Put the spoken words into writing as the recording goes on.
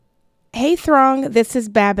Hey Throng, this is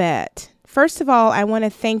Babette. First of all, I want to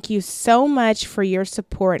thank you so much for your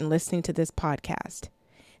support in listening to this podcast.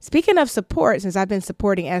 Speaking of support, since I've been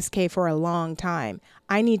supporting SK for a long time,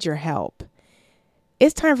 I need your help.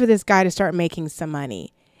 It's time for this guy to start making some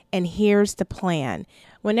money. And here's the plan.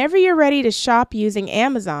 Whenever you're ready to shop using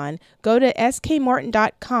Amazon, go to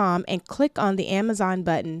skmorton.com and click on the Amazon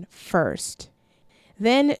button first.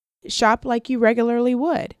 Then shop like you regularly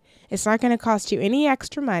would. It's not going to cost you any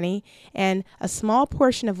extra money, and a small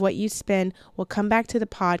portion of what you spend will come back to the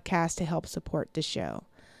podcast to help support the show.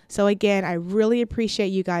 So again, I really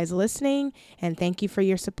appreciate you guys listening, and thank you for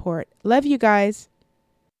your support. Love you guys.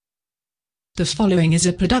 The following is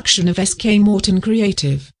a production of SK Morton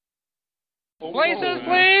Creative. Places,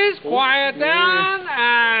 please. Quiet down.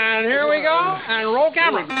 And here we go. And roll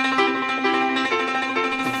camera.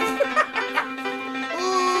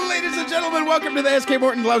 Ladies and gentlemen, welcome to the SK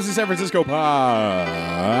Morton Loves in San Francisco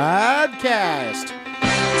podcast.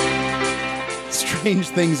 Strange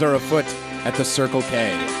things are afoot at the Circle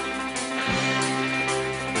K.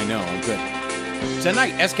 I know, I'm good.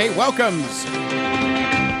 Tonight, SK welcomes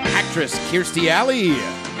actress Kirstie Alley.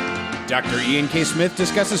 Dr. Ian K. Smith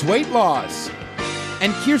discusses weight loss.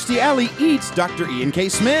 And Kirstie Alley eats Dr. Ian K.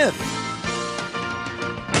 Smith.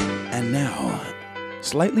 And now,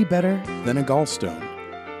 slightly better than a gallstone.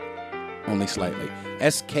 Only slightly.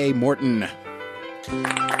 SK Morton.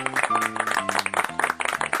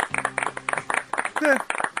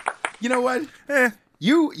 You know what?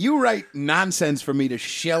 You write nonsense for me to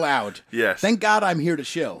shill out. Yes. Thank God I'm here to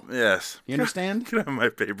shill. Yes. You understand? Can I have my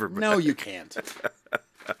paper back? No, you can't.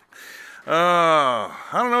 Oh, I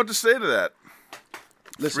don't know what to say to that.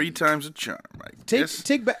 Listen, 3 times a charm, I guess.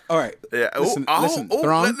 Take back. All right. Yeah. Listen, listen.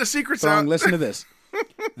 Throng, let the secrets Throng, out. listen to this.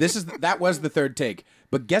 That was the third take.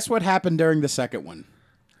 But guess what happened during the second one?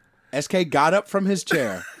 SK got up from his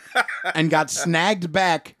chair and got snagged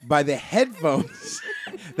back by the headphones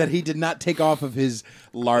that he did not take off of his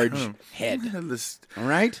large head. All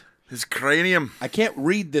right? His cranium. I can't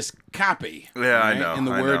read this copy. Yeah, right? I know. In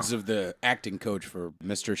the I words know. of the acting coach for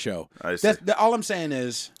Mr. Show. I see. All I'm saying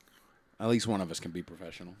is, at least one of us can be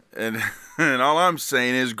professional. And all I'm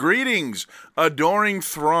saying is, greetings, adoring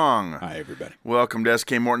throng. Hi, everybody. Welcome to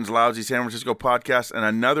SK Morton's Lousy San Francisco podcast and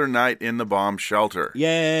another night in the bomb shelter.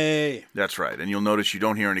 Yay! That's right. And you'll notice you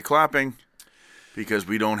don't hear any clapping because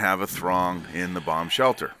we don't have a throng in the bomb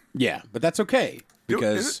shelter. Yeah, but that's okay Is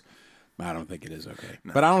because I don't think it is okay.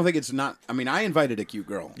 No. But I don't think it's not. I mean, I invited a cute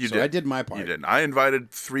girl. You so did. I did my part. You did. I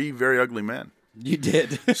invited 3 very ugly men. You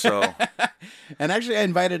did. So, and actually, I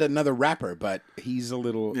invited another rapper, but he's a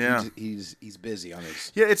little. Yeah. He's busy on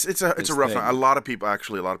his. yeah, it's a rough thing. one. A lot of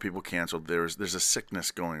people canceled. There's a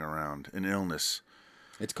sickness going around, an illness.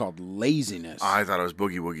 It's called laziness. I thought it was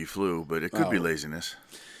boogie woogie flu, but it could be Oh. laziness.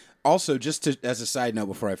 Also, just as a side note,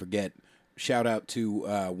 before I forget, shout out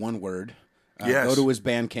to One Word. Yes. Go to his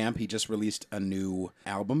Bandcamp. He just released a new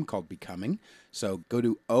album called Becoming. So go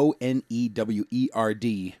to ONEWERD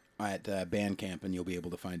at Bandcamp, and you'll be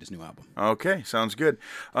able to find his new album. Okay, sounds good.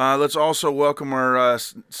 Let's also welcome our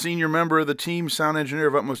senior member of the team, sound engineer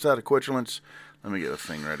of utmost adequatulence. Let me get a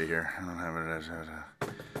thing ready here. I don't have it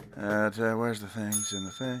as where's the things in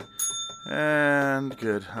the thing? And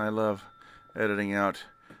good. I love editing out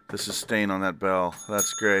the sustain on that bell.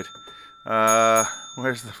 That's great.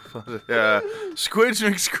 Where's the Squidge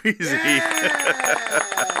McSqueezy?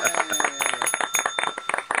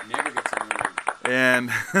 Never gets annoyed. And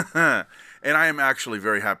and I am actually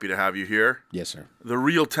very happy to have you here. Yes, sir. The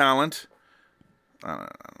real talent. Our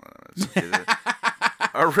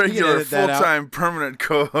regular edit that out. full-time permanent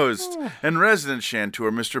co-host and resident chanteur,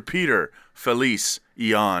 Mr. Peter Felice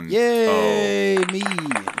Ian. Yay, me.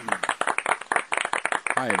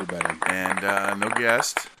 Hi, everybody. And no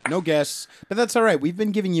guest. No guests, but that's all right. We've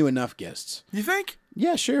been giving you enough guests. You think?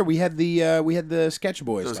 Yeah, sure. We had the Sketch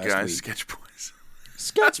Boys Those last guys, week. Sketch Boys.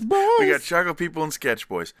 Sketch Boys. We got Chocolate People and Sketch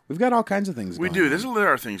Boys. We've got all kinds of things. We going do. on. There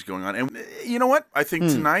are things going on. And you know what? I think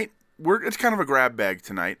tonight, it's kind of a grab bag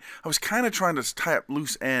tonight. I was kind of trying to tie up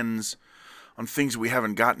loose ends on things we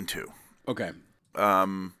haven't gotten to. Okay.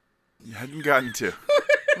 You hadn't gotten to.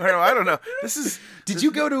 Well, I don't know. Did you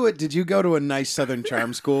go to a nice Southern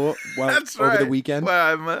charm school That's over right. the weekend?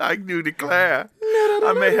 Well, I do declare.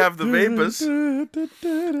 I may have the vapors.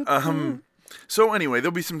 So anyway,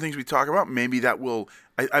 there'll be some things we talk about. Maybe that will,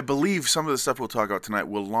 I believe some of the stuff we'll talk about tonight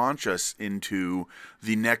will launch us into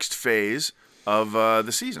the next phase of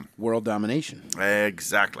the season. World domination.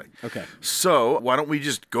 Exactly. Okay. So why don't we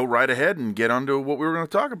just go right ahead and get on to what we were going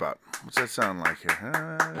to talk about? What's that sound like here?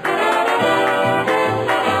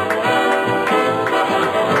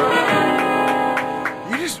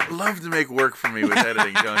 You just love to make work for me with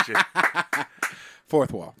editing, don't you?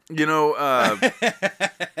 Fourth wall. You know,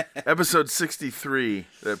 episode 63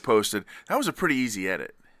 that posted, that was a pretty easy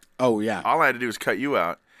edit. Oh, yeah. All I had to do was cut you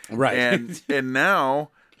out. Right. And now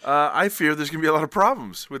I fear there's going to be a lot of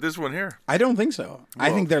problems with this one here. I don't think so.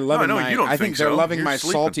 I think they're loving no, you don't I think they're so. loving You're my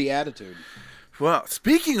sleeping. salty attitude. Well,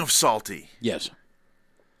 speaking of salty. Yes.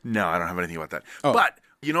 No, I don't have anything about that. Oh. But,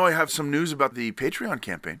 you know, I have some news about the Patreon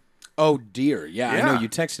campaign. Oh, dear. Yeah, I Yeah. know. You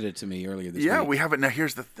texted it to me earlier this week. Yeah, we have it. Now,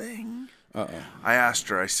 here's the thing. Uh-oh. I asked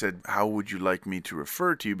her, I said, how would you like me to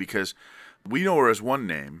refer to you? Because we know her as one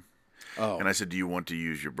name. Oh. And I said, do you want to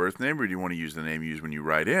use your birth name or do you want to use the name you use when you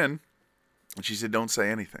write in? And she said, don't say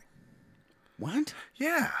anything. What?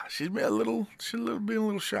 Yeah, she's being a little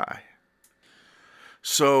shy.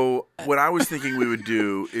 So what I was thinking we would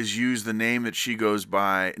do is use the name that she goes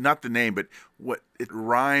by, not the name, but what it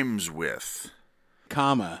rhymes with.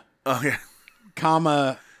 Comma. Oh, yeah.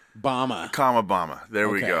 Comma. Bama. Comma Obama. There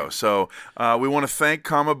we Okay. go. So we want to thank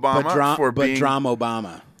Comma Obama for being... Drama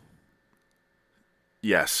Obama.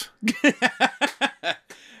 Yes.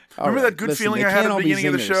 All Remember right, that good listen, feeling they I had at can't the all be beginning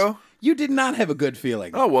of the zingers. show? You did not have a good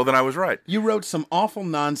feeling. Oh, well, then I was right. You wrote some awful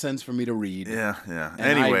nonsense for me to read. Yeah. And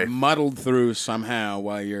Anyway. I muddled through somehow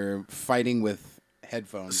while you're fighting with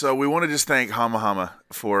headphones. So we want to just thank Hama Hama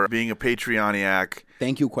for being a Patreoniac.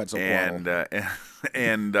 Thank you, Quetzalcoatl.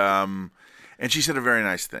 And she said a very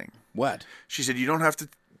nice thing. What? She said, you don't have to,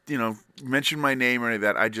 mention my name or any of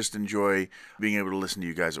that. I just enjoy being able to listen to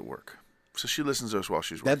you guys at work. So she listens to us while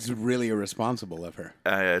she's working. That's really irresponsible of her.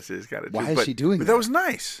 It's got to do. Why is she doing But that? that was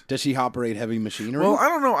nice. Does she operate heavy machinery? Well, I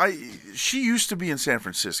don't know. She used to be in San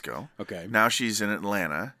Francisco. Okay. Now she's in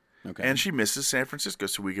Atlanta. Okay. And she misses San Francisco,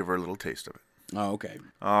 so we give her a little taste of it. Oh, okay.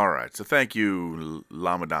 All right. So thank you,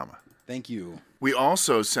 Lama Dama. Thank you. We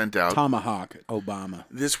also sent out... Tomahawk Obama.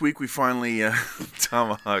 This week we finally...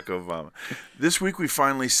 Tomahawk Obama. This week we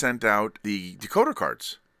finally sent out the decoder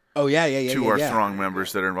cards Oh, yeah. to our Throng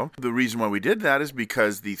members that are involved. The reason why we did that is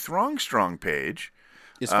because the Throng Strong page...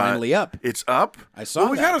 It's finally up. It's up. I saw Well,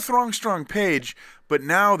 we've that. had a Throng Strong page, but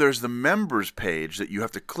now there's the members page that you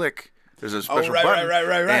have to click. There's a special button,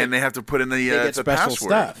 right. and they have to put in the get the special password.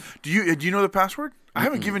 stuff. Do you know the password? I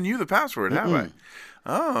haven't given you the password, have I?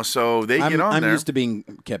 Oh, so they get on I'm there. used to being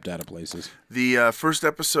kept out of places. The first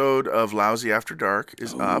episode of Lousy After Dark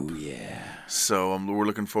is up. Oh, yeah. So we're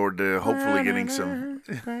looking forward to hopefully getting some.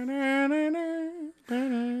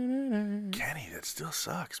 Kenny, that still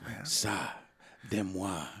sucks, man. Ça de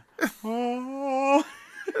moi.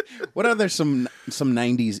 What other some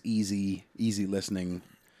 90s easy listening?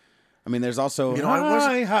 I mean, there's also Was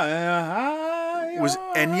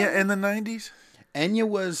Enya in the 90s? Enya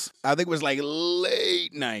was, I think it was like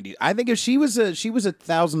late 90s. I think if she was a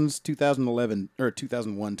 2011 or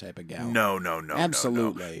 2001 type of gal. No.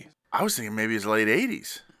 Absolutely. No. I was thinking maybe it's late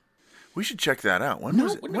 80s. We should check that out. When No,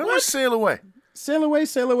 was it? When what? was Sail Away? Sail away,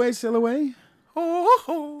 sail away, sail away.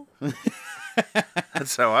 Oh.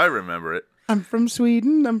 That's how I remember it. I'm from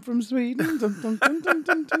Sweden. Dum, dum, dum, dum,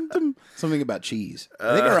 dum, dum, dum. Something about cheese.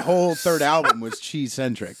 I think her whole third album was cheese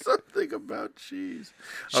centric. Something about cheese.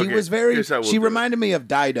 She Okay, was very. here's how we'll She do it. reminded me of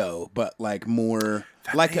Dido, but like more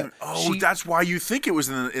like Name- that's why you think it was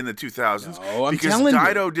in the 2000s. No, I'm because telling you.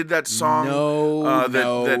 Dido did that song.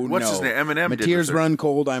 What's his name? Eminem My did. tears with her. run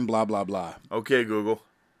cold. I'm blah blah blah. Okay, Google.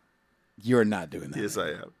 You're not doing that. Yes, I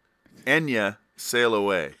am. Enya, Sail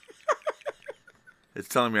Away. It's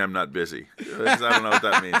telling me I'm not busy. I don't know what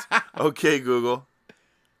that means. Okay, Google.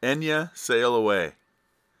 Enya, Sail Away.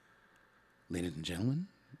 Ladies and gentlemen,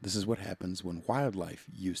 this is what happens when wildlife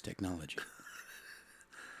use technology.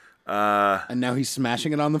 And now he's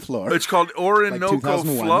smashing it on the floor. It's called Orinoco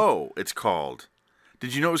 2001. Flow. It's called.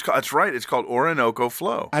 Did you know it was called? That's right. It's called Orinoco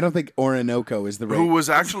Flow. I don't think Orinoco is the right. Who was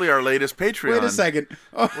actually our latest Patreon. Wait a second.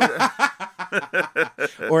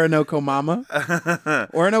 Orinoco Mama.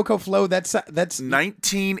 Orinoco Flow. That's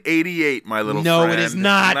 1988, my little No, friend. it is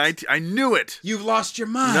not. I knew it. You've lost your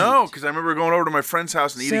mind. No, because I remember going over to my friend's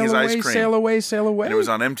house and eating Sail his away, ice cream. sail away, sail away. And it was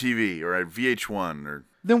on MTV or at VH1 or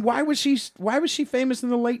Then why was she famous in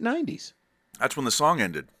the late 90s? that's when the song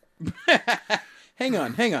ended. Hang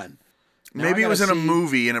on. Now Maybe I it was in gotta a see-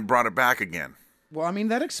 movie and it brought it back again. Well, I mean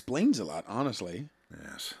that explains a lot, honestly.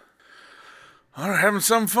 Yes. All right, having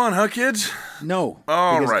some fun, huh, kids? No.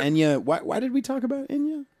 All because right. Enya. Why did we talk about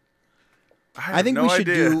Enya? I think no we should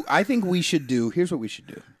idea. do. I think we should do. Here's what we should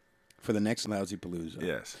do for the next Lousy Palooza.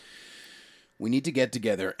 Yes. We need to get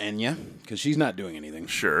together Enya because she's not doing anything.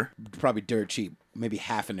 Sure. Probably dirt cheap. Maybe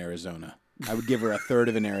half in Arizona. I would give her a third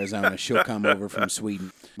of in Arizona. She'll come over from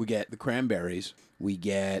Sweden. We get the Cranberries. We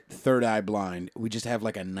get Third Eye Blind. We just have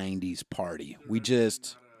like a 90s party. We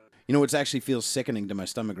just You know what's actually feels sickening to my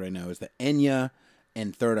stomach right now is that Enya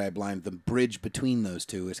and Third Eye Blind, the bridge between those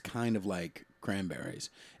two is kind of like cranberries.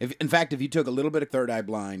 In fact, if you took a little bit of Third Eye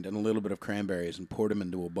Blind and a little bit of cranberries and poured them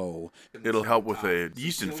into a bowl, It'll help with a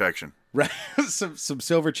yeast infection. right, some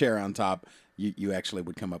Silverchair on top, you actually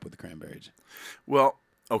would come up with the cranberries. Well,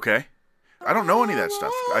 okay. I don't know any of that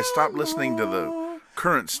stuff. I stopped listening to the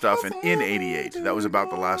current stuff in 88. That was about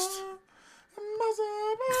the last...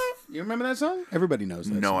 You remember that song? Everybody knows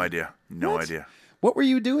that No song. idea. No What? idea. What were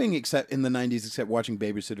you doing except in the 90s except watching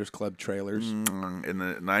Babysitter's Club trailers? In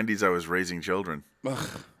the 90s, I was raising children.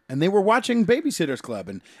 Ugh. And they were watching Babysitter's Club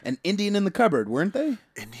and Indian in the Cupboard, weren't they?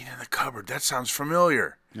 Indian in the Cupboard. That sounds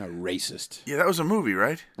familiar. No, racist. Yeah, that was a movie,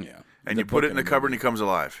 right? Yeah. And you put it in the cupboard and he comes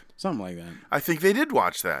alive. Something like that. I think they did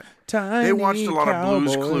watch that. Tiny They watched a lot of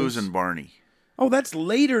Blue's Cowboys. Clues and Barney. Oh, that's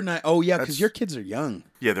later night. Oh, yeah, because That's- your kids are young.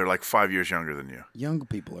 Yeah, they're like 5 years younger than you. Young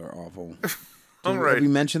people are awful. All Have right. we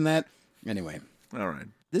mentioned that? Anyway, All right.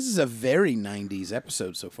 this is a very 90s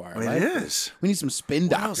episode so far. I It like is. this. We need some spin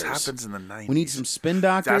What else doctors. happens in the 90s? We need some spin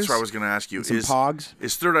doctors. That's what I was going to ask you. and some pogs.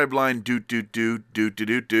 Is Third Eye Blind doot doot doot doot doot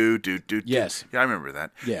doot doot doot doot? Yes. Yeah, I remember that.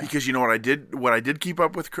 Yeah. Because you know what I did? What I did keep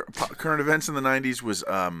up with current events in the 90s was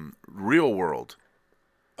Real World.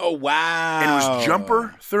 Oh, wow. And it was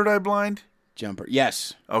Jumper, Third Eye Blind. Jumper.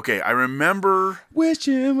 Yes. Okay, I remember. Wish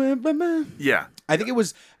you were by my... Yeah. I think it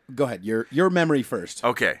was... Go ahead. Your memory first.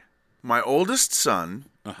 Okay. My oldest son,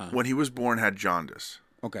 when he was born, had jaundice.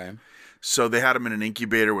 Okay. So they had him in an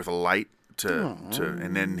incubator with a light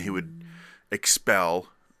and then he would expel.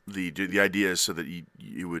 The idea is so that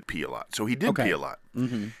you would pee a lot. So he did Okay. pee a lot.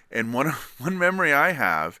 Mm-hmm. And one memory I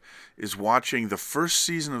have is watching the first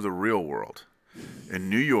season of The Real World in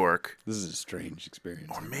New York. This is a strange experience.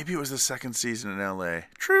 Or maybe it was the second season in L.A.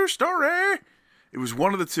 True story. It was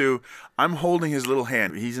one of the two. I'm holding his little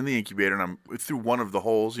hand. He's in the incubator, and I'm through one of the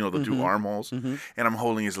holes, the two arm holes, and I'm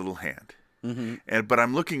holding his little hand. But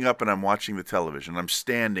I'm looking up and I'm watching the television. I'm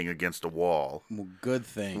standing against a wall, Well, good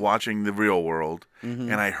thing. watching The Real World,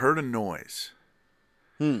 and I heard a noise.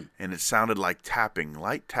 And it sounded like tapping,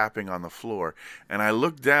 light tapping on the floor. And I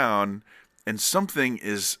looked down, and something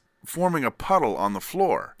is forming a puddle on the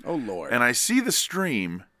floor. Oh, Lord. And I see the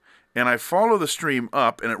stream, and I follow the stream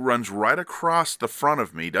up, and it runs right across the front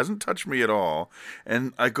of me, doesn't touch me at all,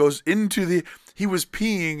 and it goes into he was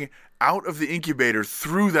peeing out of the incubator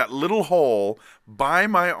through that little hole by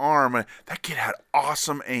my arm. That kid had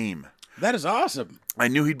awesome aim. That is awesome. I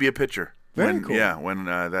knew he'd be a pitcher. Very cool. Yeah,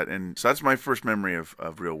 so that's my first memory of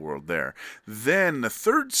Real World there. Then the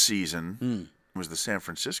third season was the San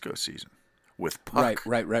Francisco season with Puck.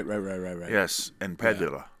 Right. Yes, and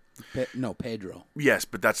Pedro. Pedro. Yes,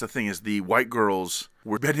 but that's the thing is the white girls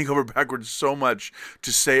were bending over backwards so much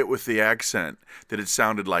to say it with the accent that it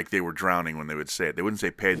sounded like they were drowning when they would say it. They wouldn't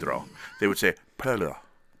say Pedro. They would say Pedro.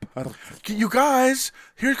 You guys,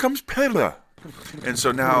 here comes Pedro. And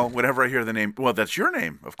so now, whenever I hear the name, well, that's your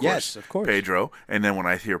name, of course. Yes, of course. Pedro. And then when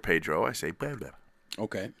I hear Pedro, I say Pedro.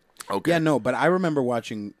 Okay. Okay. Yeah, no, but I remember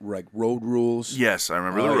watching like Road Rules. Yes, I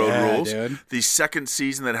remember Oh, the Road yeah, Rules. dude. The second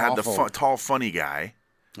season that had Awful. the tall, funny guy.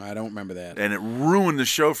 I don't remember that. And it ruined the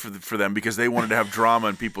show for them because they wanted to have drama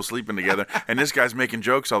and people sleeping together. And this guy's making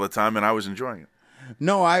jokes all the time, and I was enjoying it.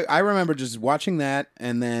 No, I remember just watching that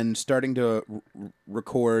and then starting to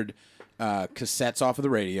record cassettes off of the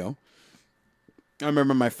radio. I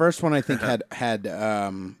remember my first one I think had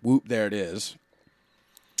Whoop, There It Is.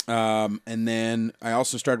 And then I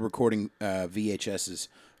also started recording VHSs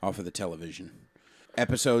off of the television.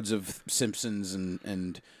 Episodes of Simpsons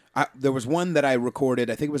and there was one that I recorded,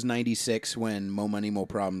 I think it was 96 when Mo Money, Mo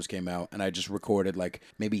Problems came out, and I just recorded like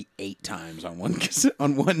maybe 8 times on one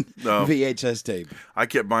VHS tape. I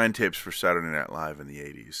kept buying tapes for Saturday Night Live in the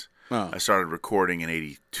 80s. Oh. I started recording in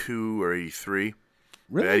 82 or 83.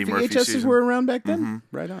 Really? Eddie Murphy VHSs season. were around back then?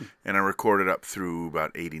 Right on. And I recorded up through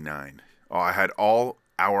about 89. Oh, I had all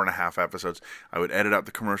hour-and-a-half episodes. I would edit out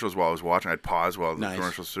the commercials while I was watching. I'd pause while the Nice.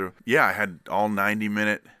 commercials through. Yeah, I had all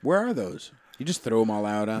 90-minute. Where are those? You just throw them all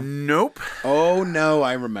out, huh? Nope. Oh, no,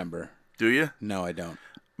 I remember. Do you? No, I don't.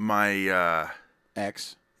 My,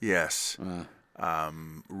 X. yes.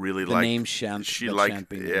 Really The liked. name shan't. She that liked. shan't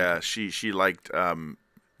be Yeah, she liked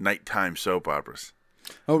nighttime soap operas.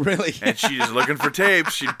 Oh, really? And she's looking for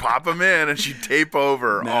tapes. She'd pop them in and she'd tape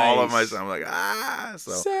over all of my. Nice. I'm like,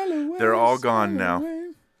 So Sail away, they're all sail gone now. away.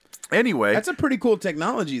 Anyway, That's a pretty cool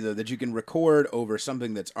technology, though, that you can record over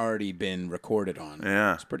something that's already been recorded on.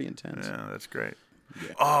 Yeah. It's pretty intense. yeah, that's great.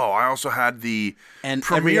 Oh, I also had the And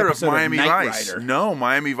premiere every of episode of Miami Knight Vice. Rider. No,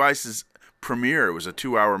 Miami Vice's premiere. It was a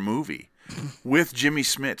 2-hour movie. with Jimmy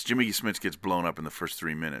Smits. Jimmy Smits gets blown up in the first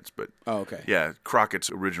 3 minutes, but Oh, okay. yeah, Crockett's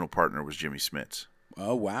original partner was Jimmy Smits.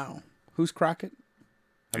 Oh, wow. Who's Crockett?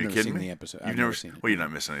 I've Are you never kidding seen me? the episode. You've I've never seen it. Well, you're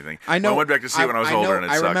not missing anything. I know. Well, I went back to see it when I was older, and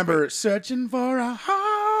it I sucked. remember searching for a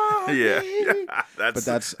heart. Yeah. That's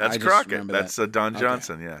I just Crockett. remember That's that. Don Okay.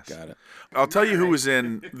 Johnson. Yes. Got it. I'll tell you who was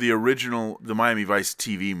in the Miami Vice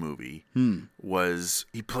TV movie.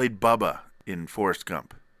 He played Bubba in Forrest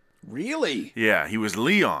Gump. Really? Yeah, he was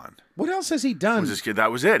Leon. What else has he done? Was this kid?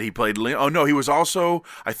 That was it. He played Leon. Oh no, he was also.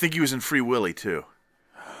 I think he was in Free Willy too.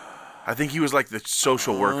 I think he was like the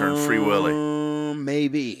social worker in Free Willy.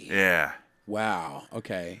 Maybe. Yeah. Wow.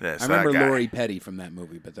 Okay. Yes, I remember that guy. Lori Petty from that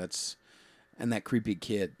movie, but and that creepy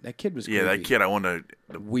kid. That kid was creepy. Yeah, that kid. I wanted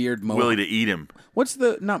Weird mohawk. Willie to eat him. What's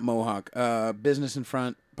the not mohawk? Business in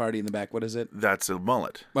front, party in the back. What is it? That's a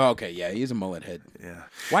mullet. Oh, okay. Yeah, he's a mullet head. Yeah.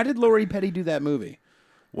 Why did Lori Petty do that movie?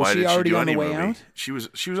 Was Why she did already she do on the any way movie? out? She was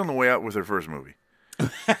on the way out with her first movie.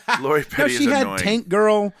 Lori No, Petty she is had annoying. Tank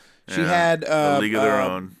Girl. She Yeah. had A League of Their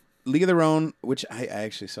Own. League of Their Own, which I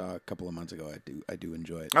actually saw a couple of months ago. I do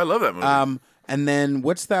enjoy it. I love that movie. And then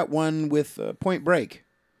what's that one with Point Break?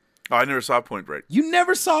 Oh, I never saw Point Break. You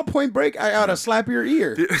never saw Point Break? I ought to slap your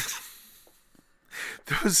ear.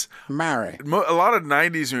 Those Mary. a lot of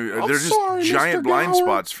 '90s. They're just sorry, giant Mr. blind Gower.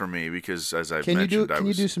 spots for me because, as I've Can you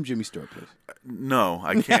mentioned, do some Jimmy Stewart, please? No,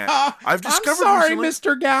 I can't. I've discovered. I'm sorry,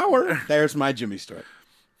 recently- Mr. Gower. There's my Jimmy Stewart.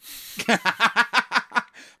 Yeah.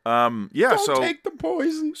 Don't So take the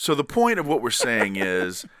poison. So the point of what we're saying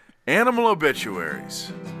is animal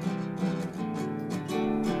obituaries.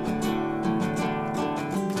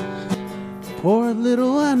 Poor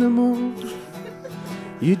little animal,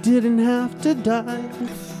 you didn't have to die.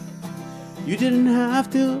 You didn't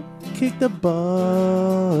have to kick the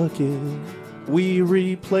bucket. We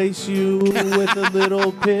replace you with a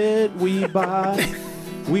little pit we buy.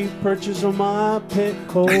 We purchase them at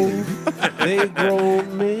Petco. They grow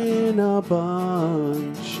 'em in a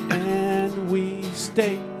bunch, and we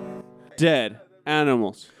stay dead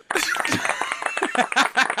animals.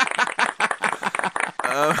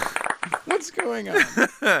 What's going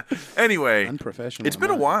on? Anyway, Unprofessional. it's been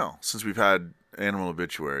a am I? while since we've had animal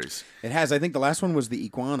obituaries. It has. I think the last one was the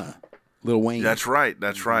iguana, Lil Wayne. That's right.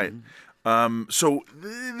 That's right. So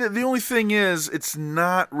the only thing is, it's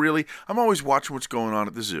not really. I'm always watching what's going on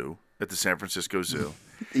at the zoo, at the San Francisco Zoo,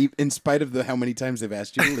 In spite of how many times they've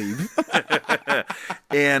asked you to leave.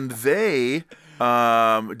 and they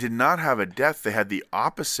did not have a death. They had the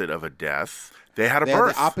opposite of a death. They had a They had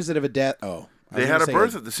birth. the opposite of a death. Oh. I was They gonna had a say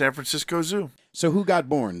birth at the San Francisco Zoo. So who got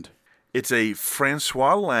born? It's a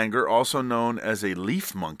Francois Langer, also known as a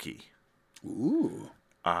leaf monkey. Ooh.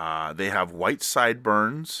 They have white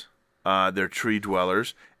sideburns. They're tree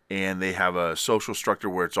dwellers, and they have a social structure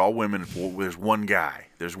where it's all women. There's one guy.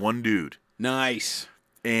 There's one dude. Nice.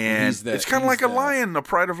 And He's the- it's kind of he's like a the- lion, a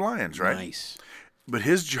pride of lions, right? Nice. But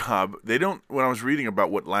his job, they don't. When I was reading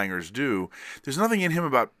about what Langers do, there's nothing in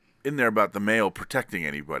there about the male protecting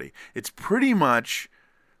anybody. It's pretty much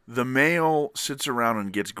the male sits around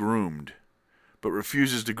and gets groomed, but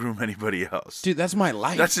refuses to groom anybody else. Dude, that's my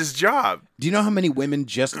life. That's his job. Do you know how many women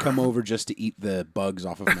just come over just to eat the bugs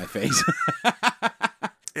off of my face?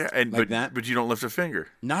 Yeah, and Like that? but you don't lift a finger.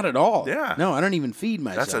 Not at all. Yeah. No, I don't even feed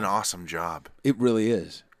myself. That's an awesome job. It really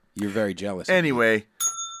is. You're very jealous. of me. Anyway,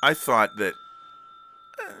 I thought that.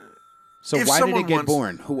 So if why did someone it get wants-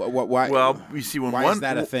 born? Why? Well, you see, when why one is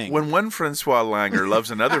that a thing? when one Francois Langer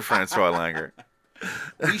loves another Francois Langer,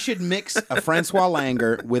 we should mix a Francois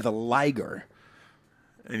Langer with a Liger.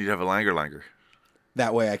 and you'd have a Langer.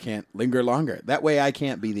 That way I can't linger longer. That way I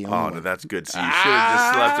can't be the only Oh, one. no, that's good. So you should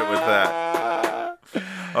have just left it with that.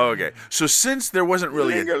 Okay, so since there wasn't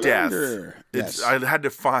really Linger a death, longer. Yes. I had to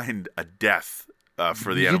find a death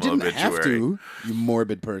for the You animal didn't have obituary. to, you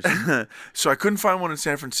morbid person. So I couldn't find one in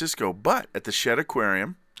San Francisco, but at the Shed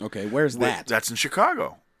Aquarium, Okay, where's that? that's in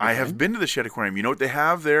Chicago. I have been to the Shed Aquarium. You know what they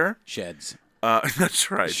have there? Sheds. That's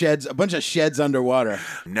right. Sheds, a bunch of sheds underwater.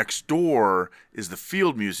 Next door is the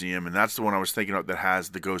Field Museum, and that's the one I was thinking of that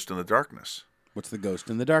has The Ghost in the Darkness. What's the Ghost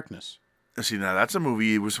in the Darkness? See, now that's a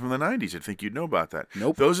movie. It was from the 90s. I'd think you'd know about that.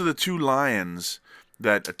 Nope. Those are the two lions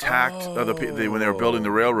that attacked when they were building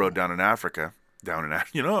the railroad down in Africa.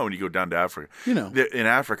 When you go down to Africa. You know. They're in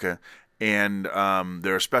Africa, and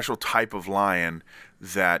they're a special type of lion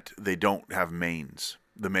that they don't have manes.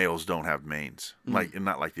 The males don't have manes,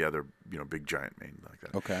 not like the other, big giant mane like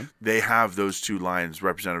that. Okay. They have those two lions,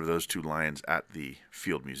 representative of those two lions, at the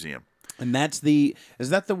Field Museum. And is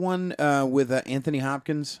that the one with Anthony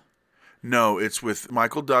Hopkins? No, it's with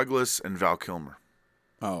Michael Douglas and Val Kilmer.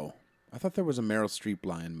 Oh, I thought there was a Meryl Streep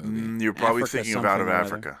lion movie. You're probably Africa thinking of Out of something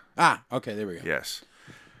or Africa. other. Okay, there we go. Yes.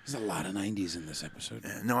 There's a lot of 90s in this episode.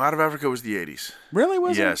 No, Out of Africa was the 80s. Really,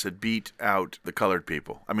 was it? Yes, it beat out the colored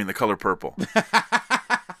people. I mean, the color purple.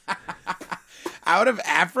 Out of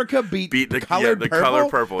Africa beat the Colored the Purple? Color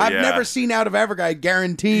Purple, I've yeah. never seen Out of Africa. I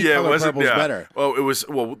guarantee Yeah, it Color wasn't. Purple's Yeah. better.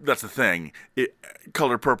 Well, that's the thing.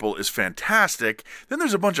 Color Purple is fantastic. Then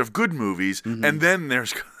there's a bunch of good movies, and then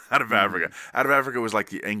there's Out of Africa. Out of Africa was like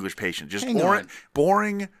The English Patient, just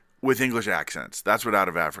boring with English accents. That's what Out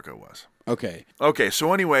of Africa was. Okay. Okay,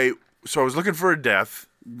 so anyway, I was looking for a death,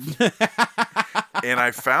 and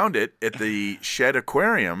I found it at the Shed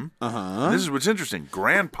Aquarium. This is what's interesting.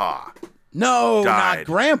 Grandpa. No, Died. not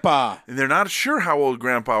Grandpa. And they're not sure how old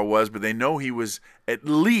Grandpa was, but they know he was at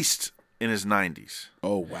least in his 90s.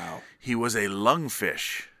 Oh, wow. He was a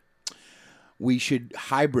lungfish. We should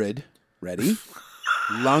hybrid. Ready?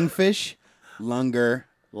 Lungfish, lunger,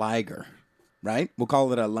 liger. Right? We'll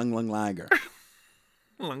call it a lung liger.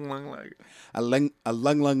 Lung liger. A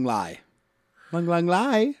lung lie. Lung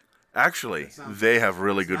lie. Actually, they have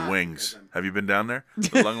really good wings. Have you been down there?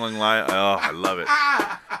 The lung lie. Oh, I love it.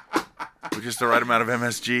 With just the right amount of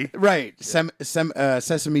MSG. Right.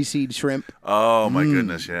 Sesame seed shrimp. Oh my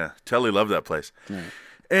goodness, yeah. Telly loved that place. Right.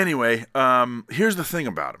 Anyway, here's the thing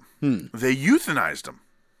about him. They euthanized him.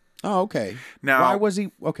 Oh, okay. Now, why was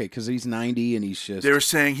he okay? Because he's 90 and he's just. They were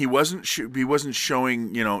saying he wasn't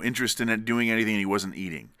showing interest in it, doing anything, and he wasn't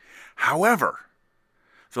eating. However,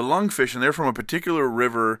 the lungfish, and they're from a particular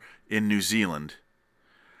river in New Zealand.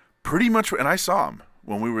 Pretty much, and I saw them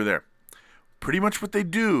when we were there. Pretty much what they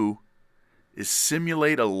do is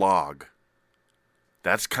simulate a log.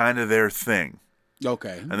 That's kind of their thing.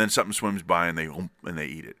 Okay. And then something swims by and they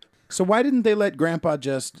eat it. So why didn't they let Grandpa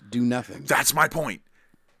just do nothing? That's my point.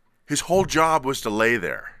 His whole job was to lay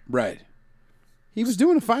there. Right. He was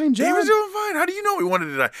doing a fine job. He was doing fine. How do you know he wanted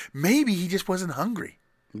to die? Maybe he just wasn't hungry.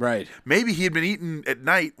 Right. Maybe he had been eating at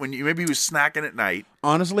night maybe he was snacking at night.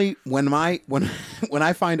 Honestly, when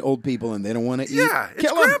I find old people and they don't want to eat, Yeah, it's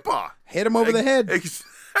kill 'em. Grandpa. Hit him over the head.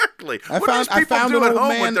 Exactly. I What do these people found do an at old home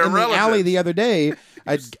man with their in the relatives? alley the other day.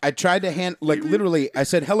 I tried to literally, I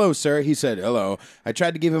said, "Hello, sir." He said, "Hello." I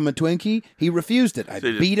tried to give him a Twinkie. He refused it. I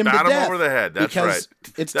They just beat him to bat death. him over the head. That's because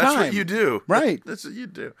right. It's That's time. what you do. Right. That's what you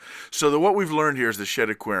do. So what we've learned here is the Shed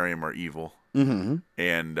Aquarium are evil. Mm-hmm.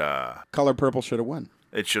 And Color Purple should have won.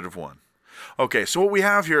 it should have won. Okay, so what we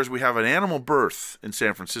have here is we have an animal birth in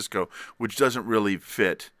San Francisco, which doesn't really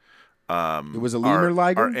fit. It was a lunar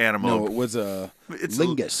liger? Our animal. No, it was a It's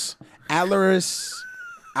lingus. Aloris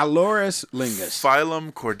lingus.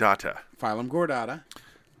 Phylum Chordata. Phylum Chordata.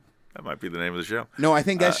 That might be the name of the show. No, I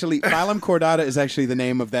think actually Phylum Chordata is actually the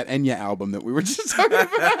name of that Enya album that we were just talking about.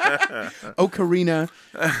 Ocarina.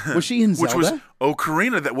 Was she in Zelda? Which was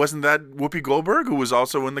Ocarina. Wasn't that Whoopi Goldberg, who was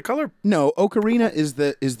also in the color? No, Ocarina is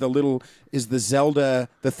the Zelda,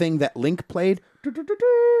 the thing that Link played.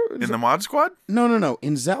 In the Mod Squad? No.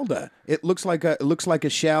 In Zelda, it looks like a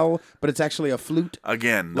shell, but it's actually a flute.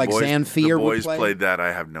 Again, Like the boys, Zanfir the would boys play? played that.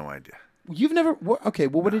 I have no idea. You've never. Okay,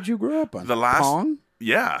 well, what did you grow up on? The last Pong?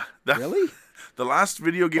 Yeah. Really? The last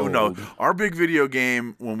video game. No, Old. our big video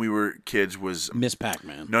game when we were kids was Miss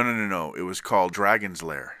Pac-Man. no. It was called Dragon's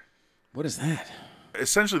Lair. What is that?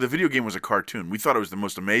 Essentially, the video game was a cartoon. We thought it was the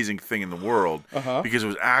most amazing thing in the world because it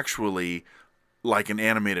was actually like an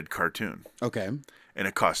animated cartoon, Okay. and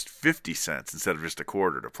it cost 50 cents instead of just a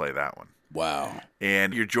quarter to play that one. Wow.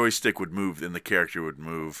 And your joystick would move, and the character would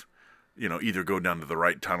move. Either go down to the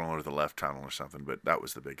right tunnel or the left tunnel or something. But that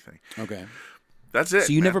was the big thing. Okay. That's it.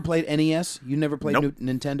 So you man. never played NES? You never played Nope.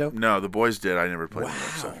 Nintendo? No, the boys did. I never played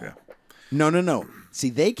that stuff. Yeah. No. See,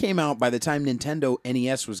 they came out by the time Nintendo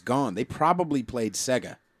NES was gone. They probably played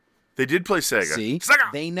Sega. They did play Sega. See?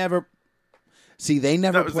 Sega! They never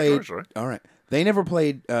That was the played commercial, right? All right. They never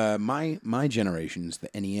played my generation's the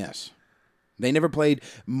NES. They never played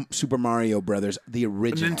Super Mario Brothers, the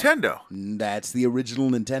original. Nintendo. That's the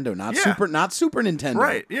original Nintendo, not Yeah. Super Nintendo.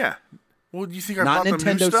 Right, yeah. Well, do you think I Not bought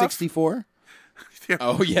them new Nintendo stuff? 64. Yeah.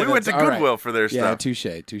 Oh yeah, We went to that's all right. Goodwill for their Yeah, stuff. touche.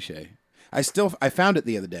 I found it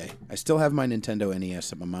the other day. I still have my Nintendo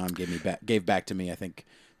NES that my mom gave back to me. I think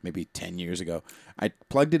maybe 10 years ago. I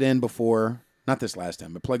plugged it in before, not this last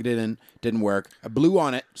time, but plugged it in, didn't work. I blew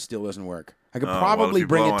on it, still doesn't work. I could well, probably if you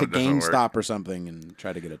bring blow it on to it, it doesn't work. GameStop or something and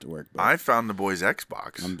try to get it to work. But I found the boys'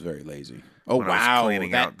 Xbox. I'm very lazy. Oh When I was wow,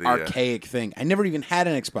 cleaning that out the, archaic thing. I never even had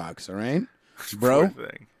an Xbox. All right, Poor bro.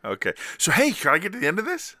 thing. Okay. So, hey, can I get to the end of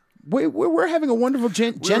this? We're having a wonderful We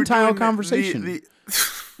were Gentile doing conversation.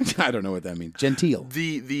 I don't know what that means. Genteel.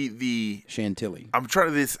 The Chantilly. I'm trying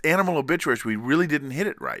to this animal obituaries. We really didn't hit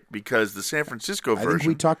it right because the San Francisco I think we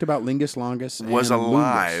version talked about Lingus Longus was and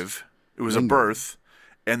alive. It was a Lingus. birth,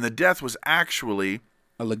 and the death was actually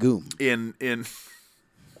a legume.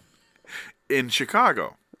 in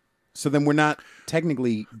Chicago. So then we're not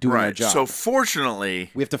technically doing our job. So fortunately,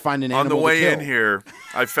 we have to find an on animal the way to kill. in here,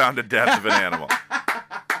 I found a death of an animal.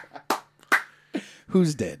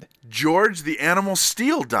 Who's dead? George the Animal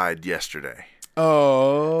Steel died yesterday.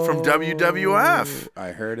 Oh, From WWF.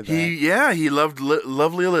 I heard of that. He loved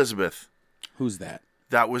Lovely Elizabeth. Who's that?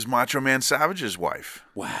 That was Macho Man Savage's wife.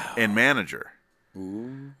 Wow. And manager.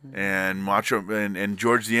 Ooh. And and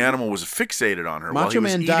George the Animal was fixated on her while he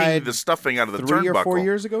was Man eating died the stuffing out of the 3 turnbuckle. or 4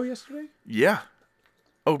 years ago yesterday? Yeah.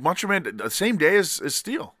 Oh, Macho Man, the same day as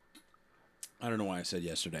Steel. I don't know why I said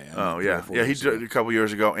yesterday. Oh, yeah. Yeah, he died a couple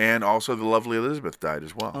years ago. And also the lovely Elizabeth died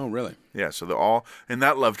as well. Oh, really? Yeah, so they're all in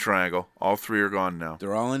that love triangle. All three are gone now.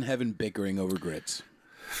 They're all in heaven bickering over grits.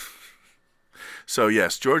 So,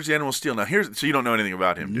 yes, George the Animal Steel. Now, so you don't know anything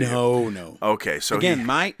about him, do you? No. Okay, so again,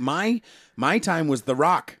 my time was The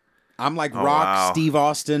Rock. I'm like Rock, wow. Steve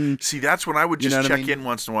Austin. See, that's when I would just check I mean? in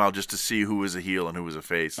once in a while just to see who was a heel and who was a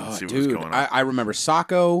face and see what Dude, was going on. I remember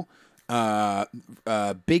Sacco.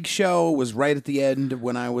 Big Show was right at the end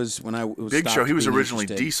when I was Big Show, he was being originally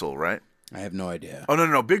interested. Diesel, right? I have no idea. Oh,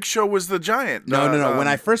 no. Big Show was the giant. No. When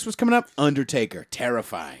I first was coming up, Undertaker,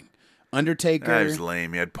 terrifying. Undertaker. That was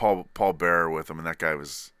lame. He had Paul Bearer with him, and that guy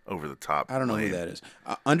was over the top. I don't know lame. who that is.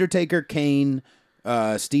 Undertaker, Kane,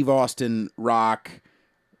 Steve Austin, Rock,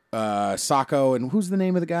 Sacco, and who's the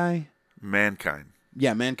name of the guy? Mankind.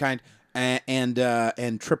 Yeah, Mankind,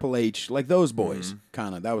 and Triple H, like those boys,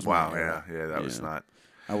 kind of. That was Wow. my era. Yeah. That was not.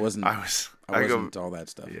 I wasn't. I wasn't all that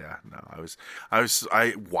stuff. Yeah. No.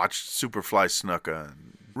 I watched Superfly Snuka.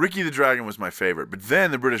 And Ricky the Dragon was my favorite, but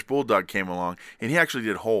then the British Bulldog came along, and he actually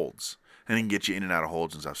did holds. And he can get you in and out of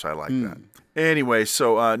holds and stuff, so I like that. Anyway,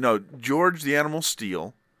 so, no, George the Animal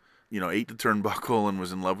Steel, ate the turnbuckle and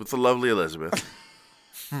was in love with the lovely Elizabeth.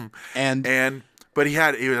 But he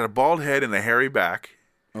had a bald head and a hairy back.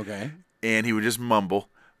 Okay. And he would just mumble.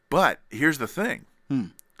 But here's the thing.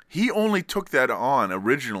 He only took that on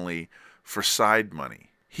originally for side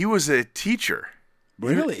money. He was a teacher.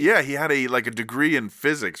 Really? Yeah, he had a degree in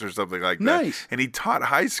physics or something like that. Nice. And he taught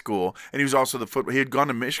high school, and he was also the football. He had gone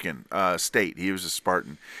to Michigan State. He was a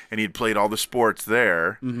Spartan, and he had played all the sports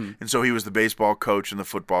there. Mm-hmm. And so he was the baseball coach and the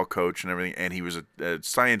football coach and everything. And he was a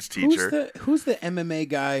science teacher. Who's the MMA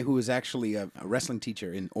guy who was actually a wrestling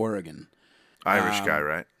teacher in Oregon? Irish guy,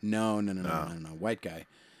 right? No. White guy.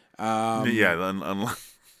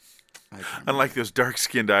 Unlike those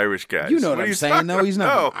dark-skinned Irish guys. You know what I'm saying, though? He's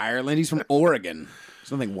not from No. Ireland. He's from Oregon.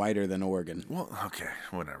 There's nothing whiter than Oregon. Well, okay,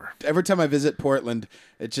 whatever. Every time I visit Portland,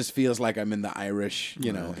 it just feels like I'm in the Irish,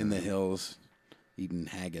 in the hills, eating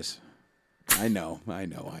haggis. I know. I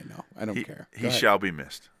don't care. He shall be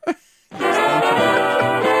missed. Yeah,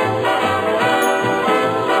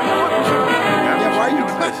 why are you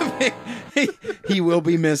clapping? He will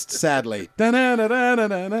be missed, sadly.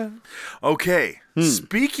 Da-na-na-na-na-na. Okay.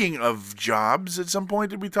 Speaking of jobs, at some point,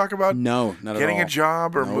 did we talk about No, not at all. getting a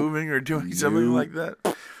job or Nope. moving or doing something like that?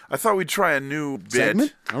 I thought we'd try a new bit.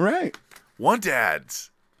 Segment? All right. Want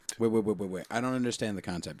ads. Wait. I don't understand the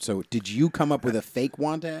concept. So, did you come up with a fake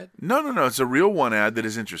want ad? No. It's a real one ad that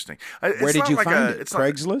is interesting. Where did you find it?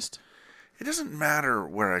 Craigslist? It doesn't matter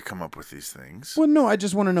where I come up with these things. Well, no, I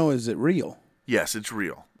just want to know, is it real? Yes, it's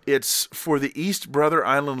real. It's for the East Brother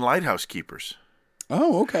Island Lighthouse Keepers.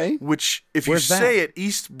 Oh, okay. Which, if Where's you say that? it,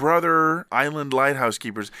 East Brother Island Lighthouse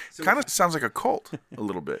Keepers, kind of sounds like a cult a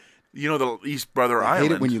little bit. The East Brother I Island.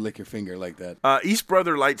 hate it when you lick your finger like that. East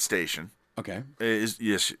Brother Light Station Okay. is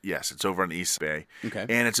yes, it's over on the East Bay. Okay.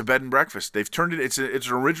 And it's a bed and breakfast. They've turned it. It's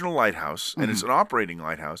an original lighthouse, and it's an operating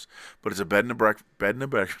lighthouse, but it's a bed and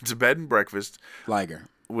breakfast Liger.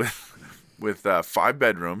 with 5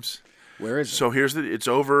 bedrooms. Where is it? So it's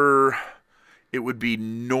over. It would be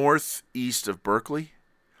northeast of Berkeley.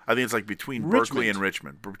 I think it's like between Berkeley and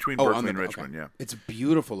Richmond. Between Berkeley and Richmond, yeah. It's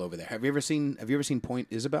beautiful over there. Have you ever seen Point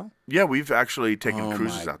Isabel? Yeah, we've actually taken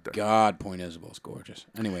cruises out there. God, Point Isabel's gorgeous.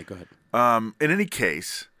 Anyway, go ahead. In any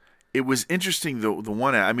case, it was interesting the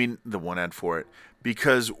one ad for it,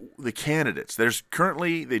 because the candidates, there's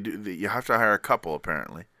currently you have to hire a couple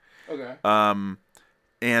apparently. Okay.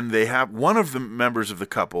 And they have one of the members of the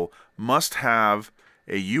couple must have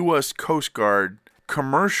a U.S. Coast Guard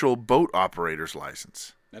commercial boat operator's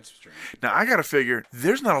license. That's strange. Now, I got to figure,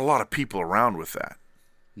 there's not a lot of people around with that.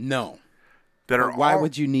 No. Why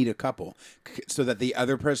would you need a couple? So that the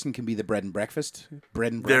other person can be the bread and breakfast?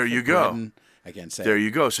 There you go. I can't say. There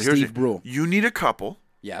you go. So here's Steve Brule. You need a couple.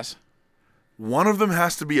 Yes. One of them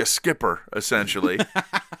has to be a skipper, essentially.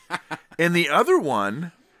 And the other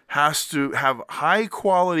one has to have high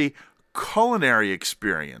quality culinary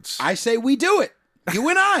experience. I say we do it. You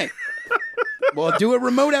and I. We'll do a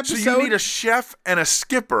remote episode. So you need a chef and a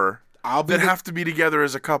skipper I'll be that have to be together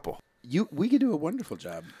as a couple. We could do a wonderful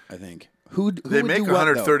job, I think. Who They would make do what,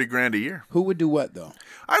 $130 though? grand a year. Who would do what, though?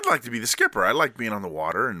 I'd like to be the skipper. I like being on the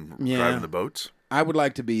water and Yeah. driving the boats. I would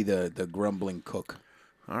like to be the grumbling cook.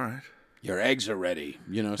 All right. Your eggs are ready.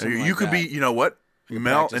 Something You like could that. be, you know what? can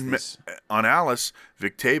Mel practice and this. on Alice,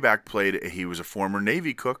 Vic Tayback played. He was a former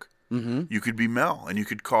Navy cook. Mm-hmm. You could be Mel, and you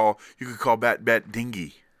could call Bet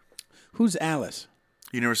Dingy. Who's Alice?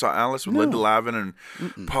 You never saw Alice with No. Linda Lavin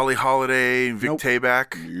and Polly Holiday and Vic Nope.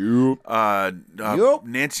 Tayback? Yep. Yup.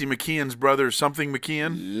 Nancy McKeon's brother, something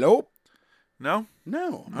McKeon? Nope. No?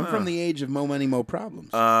 No. I'm from the age of Mo Money, Mo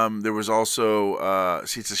Problems. There was also,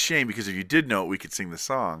 see, it's a shame because if you did know it, we could sing the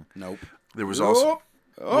song. Nope. There was also,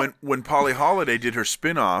 when Polly Holiday did her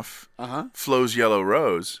spin-off, Flo's Yellow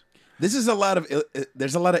Rose. This is a lot of,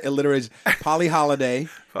 there's a lot of illiteracy. Polly Holiday.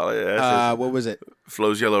 What was it?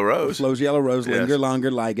 Flo's Yellow Rose. Flo's Yellow Rose, Yes. Linger Longer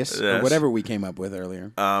Ligus, or Yes. whatever we came up with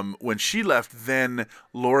earlier. When she left, then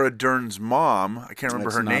Laura Dern's mom, I can't remember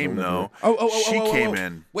That's her not name Olivia. though. She came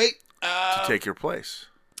in Wait. to take your place.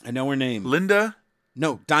 I know her name. Linda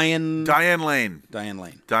No, Diane Lane. Diane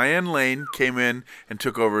Lane. Diane Lane came in and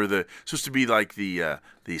took over supposed to be like the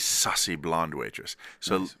sussy blonde waitress.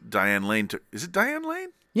 So Diane Lane took. Is it Diane Lane?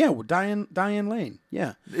 Yeah, well, Diane Lane.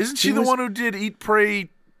 Yeah. Isn't she the was- one who did Eat,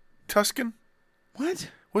 Pray, Tuscan? What?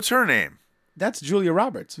 What's her name? That's Julia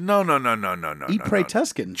Roberts. No. Eat, Pray,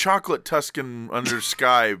 Tuscan. Chocolate Tuscan under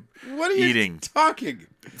sky What are you eating. talking?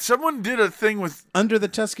 Someone did a thing with Under the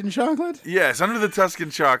Tuscan chocolate? yes, under the Tuscan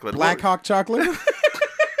chocolate. Black What- Hawk chocolate?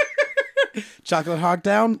 Chocolate Hawk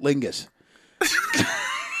down? Lingus.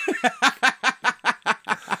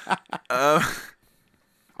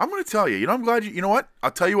 I'm going to tell you. I'm glad you know what?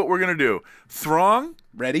 I'll tell you what we're going to do. Throng,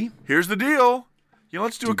 Ready? here's the deal.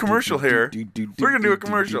 Let's do a commercial here. We're going to do a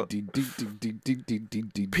commercial.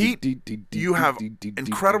 Pete, you have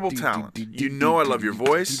incredible talent. You know I love your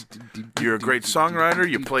voice. You're a great songwriter.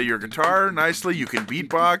 You play your guitar nicely. You can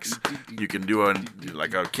beatbox. You can do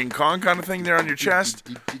like a King Kong kind of thing there on your chest.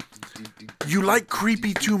 You like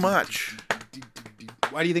creepy too much.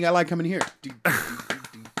 Why do you think I like coming here?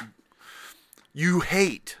 You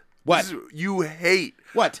hate. What? You hate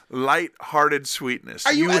What? light-hearted sweetness.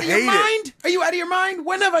 Are you out of your hate it. mind? Are you out of your mind?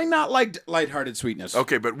 When have I not liked lighthearted sweetness?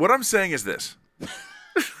 Okay, but what I'm saying is this.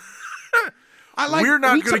 I like, We're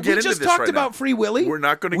not we gonna ta- get we into just this talked right about now. Free Willy. We're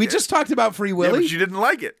not gonna We get- just talked about Free Yeah, Willy. but you didn't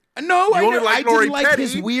like it. No, You I only didn't, like I didn't Lori like Petty.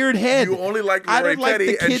 his weird head. You only like I Lori didn't like Petty,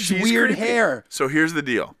 the and kid's she's weird creepy. hair. So here's the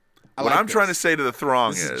deal. What like I'm trying to this. say to the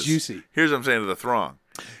throng This is is juicy. Here's what I'm saying to the throng.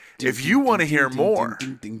 If you want to hear more,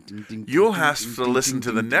 you'll have to listen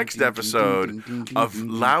to the next episode of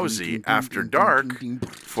Lousy After Dark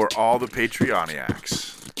for all the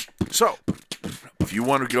Patreoniacs. So, if you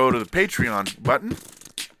want to go to the Patreon button,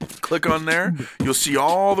 click on there. You'll see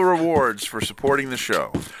all the rewards for supporting the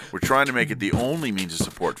show. We're trying to make it the only means of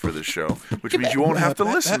support for this show, which means you won't have to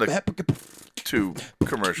listen to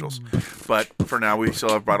commercials. But for now, we still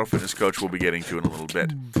have Bridal Fitness Coach we'll be getting to in a little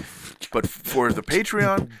bit. But for the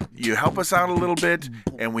Patreon, you help us out a little bit,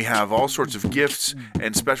 and we have all sorts of gifts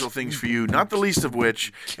and special things for you, not the least of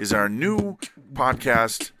which is our new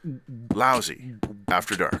podcast, Lousy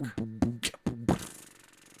After Dark.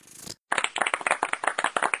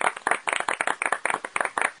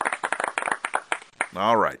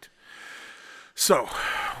 All right. So,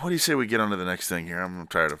 what do you say we get on to the next thing here? I'm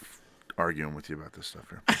tired of arguing with you about this stuff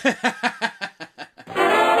here.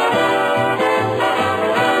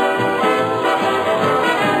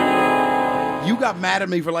 You got mad at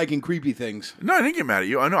me for liking creepy things. No, I didn't get mad at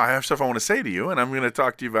you. I know I have stuff I want to say to you, and I'm going to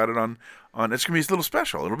talk to you about it on. It's going to be a little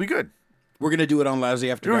special. It'll be good. We're gonna do it on Lousy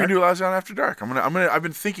After We're Dark. going to do Lousy on After Dark. I've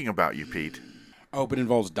been thinking about you, Pete. I hope it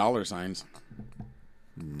involves dollar signs.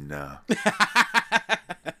 No.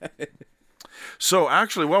 So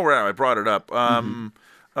actually, while we're at it, I brought it up.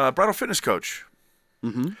 Bridal Fitness Coach.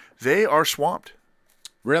 Mm-hmm. They are swamped.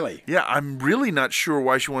 Really? Yeah, I'm really not sure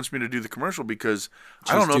why she wants me to do the commercial because I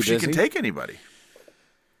She's don't know too if she can busy? take anybody.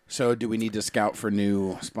 So do we need to scout for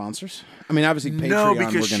new sponsors? I mean, obviously Patreon. No, we're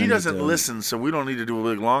because gonna she need doesn't to- listen, so we don't need to do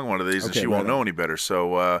a big long one of these, and Okay, she won't right know on. any better. So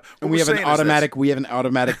what And we're we have an saying is automatic. this. We have an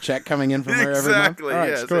automatic check coming in from her every month. Exactly. All right,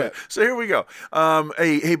 Yes. screw it. So here we go.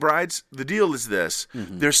 Hey, brides. The deal is this: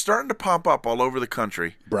 they're starting to pop up all over the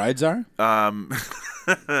country. Brides are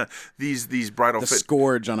These bridal the fit.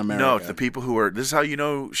 scourge on America. No, it's the people who are. This is how you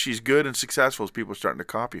know she's good and successful. Is people are starting to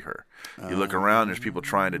copy her. You look around, there's people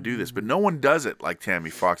trying to do this, but no one does it like Tammy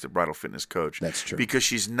Fox at Bridal Fitness Coach. That's true. Because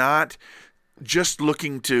she's not just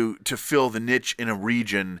looking to fill the niche in a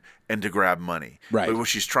region and to grab money. Right. But what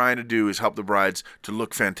she's trying to do is help the brides to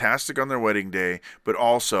look fantastic on their wedding day, but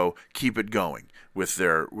also keep it going with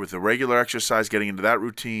the regular exercise, getting into that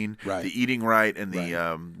routine, Right. the eating right, and the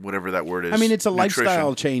whatever that word is. I mean, it's a nutrition.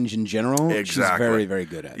 lifestyle change in general. She's Exactly. very, very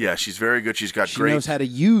good at it. Yeah, she's very good. She's got She great. knows how to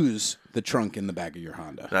use the trunk in the back of your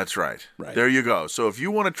Honda. That's right. Right. There you go. So if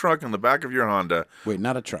you want a truck in the back of your Honda, Wait,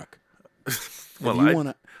 not a truck. well, if you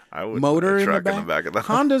want I a would motor put a in truck the back of the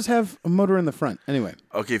Hondas have a motor in the front. Anyway,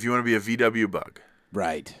 Okay, if you want to be a VW bug.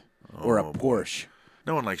 right. Or Oh, a Porsche.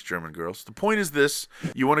 No one likes German girls. The point is this: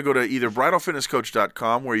 you want to go to either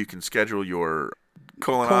bridalfitnesscoach.com where you can schedule your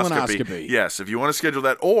colonoscopy. Colonoscopy. Yes, if you want to schedule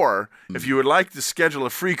that, or if you would like to schedule a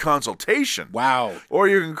free consultation. Wow. Or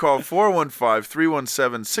you can call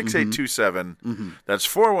 415-317-6827. That's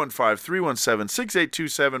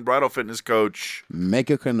 415-317-6827. Bridal Fitness Coach. Make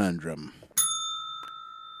a conundrum.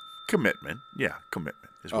 Commitment. Yeah, commitment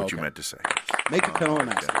is what okay. you meant to say. Make a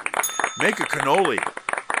colonoscopy. Make a cannoli.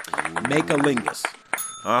 Make a lingus.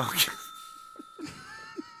 Okay.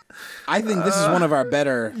 I think this is one of our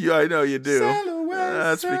better. Yeah, I know you do.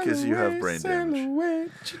 That's because you have brain damage.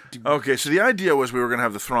 Okay, so the idea was we were going to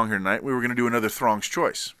have the Throng here tonight. We were going to do another Throng's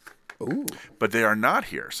Choice. Ooh. But they are not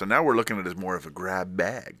here. So now we're looking at it as more of a grab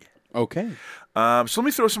bag. Okay. So let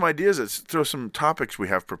me throw some ideas, throw some topics we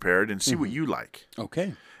have prepared and see what you like.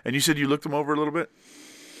 Okay. And you said you looked them over a little bit?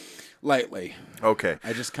 Lightly. Okay.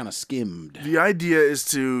 I just kind of skimmed. The idea is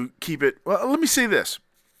to keep it. Well, let me say this.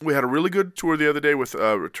 We had a really good tour the other day with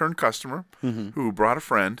a return customer who brought a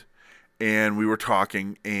friend, and we were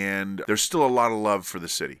talking, and there's still a lot of love for the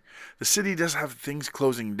city. The city does have things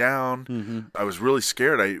closing down. I was really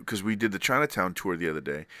scared because we did the Chinatown tour the other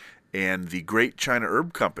day, and the Great China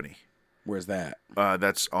Herb Company, Where's that?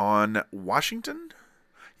 that's on Washington.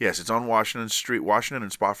 Yes, it's on Washington Street, Washington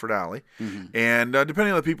and Spofford Alley. And depending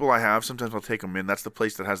on the people I have, sometimes I'll take them in. That's the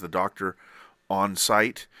place that has the doctor on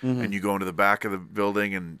site, and you go into the back of the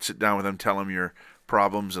building and sit down with them, tell them your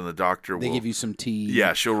problems, and the doctor They will give you some tea.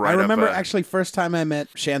 Yeah, she'll write I up remember a- actually first time I met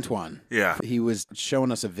Shantuan. Yeah. He was showing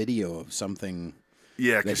us a video of something.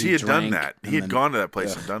 Yeah, because that he had done drank that. and He had then- gone to that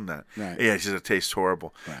place Ugh. and done that. Right. Yeah, he said it tastes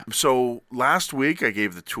horrible. Right. So last week I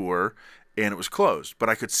gave the tour, and it was closed, but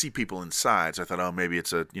I could see people inside. So I thought, oh, maybe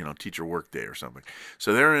it's a teacher work day or something.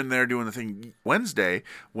 So they're in there doing the thing. Wednesday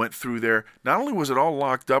went through there. Not only was it all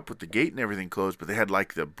locked up with the gate and everything closed, but they had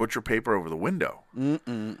like the butcher paper over the window.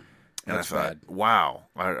 And That's I thought, bad. wow,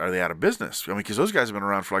 are they out of business? I mean, because those guys have been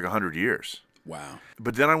around for like 100 years. Wow.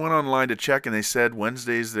 But then I went online to check, and they said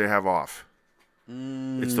Wednesdays they have off.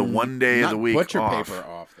 It's the one day of Not the week butcher off. paper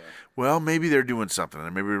off though. Well, maybe they're doing something,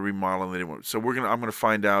 and maybe they're remodeling. They didn't. So I'm gonna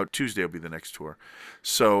find out. Tuesday will be the next tour,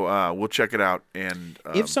 so we'll check it out. And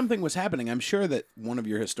If something was happening, I'm sure that one of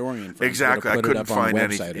your historian friends exactly, would I have put couldn't it up on find a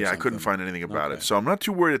anything. website or Yeah, I couldn't something. find anything about it. Okay. So I'm not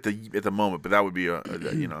too worried at the moment. But that would be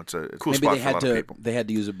it's a cool Maybe spot they for a had lot of people. they had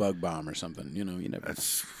to use a bug bomb or something. You never. know.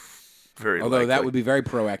 It's very. Although that likely. would be very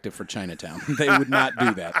proactive for Chinatown. They would not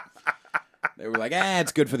do that. They were like,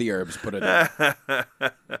 it's good for the herbs. Put it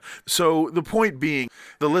in. So the point being,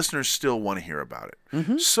 the listeners still want to hear about it.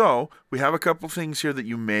 Mm-hmm. So we have a couple things here that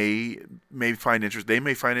you may find interesting. They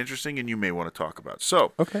may find interesting, and you may want to talk about.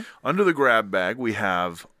 So, Okay. under the grab bag, we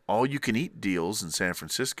have all-you-can-eat deals in San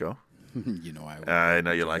Francisco. I I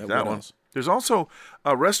know you like What that one. else? There's also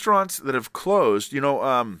restaurants that have closed.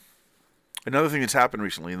 Another thing that's happened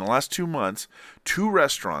recently in the last 2 months, 2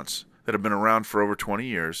 restaurants that have been around for over 20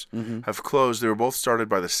 years have closed. They were both started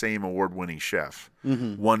by the same award-winning chef.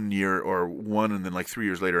 1 year or one, and then like 3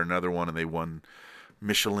 years later, another one, and they won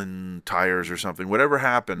Michelin tires or something. Whatever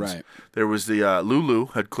happens, Right. there was the Lulu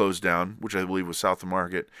had closed down, which I believe was South of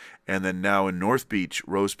Market, and then now in North Beach,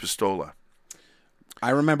 Rose Pistola. I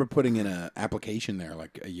remember putting in an application there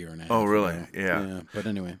like a year and a half. Oh, really? ago. Yeah. But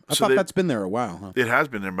anyway, I So thought they- that's been there a while. Huh? It has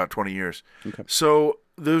been there about 20 years. Okay. So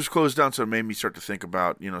those closed down, so it made me start to think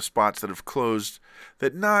about, spots that have closed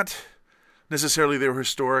that not necessarily they were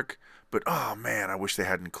historic, but, oh, man, I wish they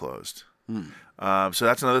hadn't closed. So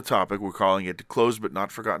that's another topic. We're calling it Closed But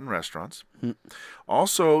Not Forgotten Restaurants.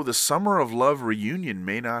 Also, the Summer of Love reunion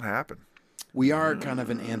may not happen. We are kind of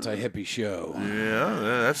an anti-hippie show. Yeah,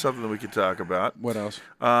 that's something that we could talk about. What else?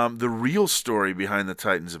 The real story behind the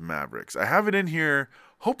Titans of Mavericks. I have it in here,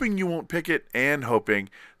 hoping you won't pick it, and hoping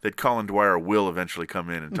that Colin Dwyer will eventually come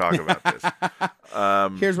in and talk about this.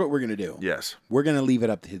 Here's what we're going to do. Yes. We're going to leave it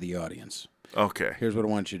up to the audience. Okay. Here's what I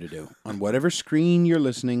want you to do. On whatever screen you're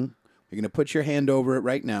listening, you're going to put your hand over it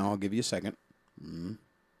right now. I'll give you a second.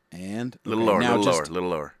 And A little lower, now little just- lower, little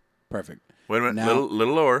lower. Perfect. Wait a minute. Now-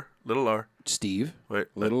 Little lower, little lower. Steve. Wait.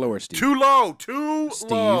 A little lower, Steve. Too low, too Steve.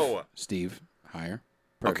 low. Steve. Higher.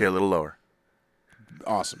 Okay, a little lower.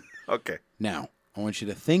 Awesome. Okay. Now, I want you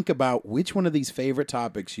to think about which one of these favorite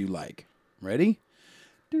topics you like. Ready?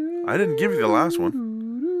 I didn't give you the last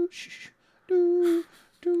one.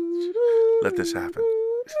 Let this happen.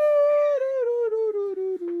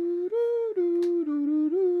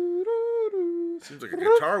 Seems like a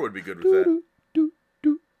guitar would be good with that.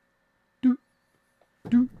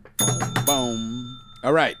 Boom.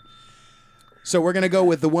 All right. So we're going to go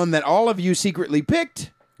with the one that all of you secretly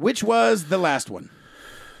picked, which was the last one.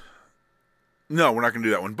 No, we're not going to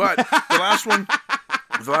do that one. But the last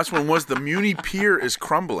one was the Muni Pier is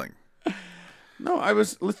crumbling. No,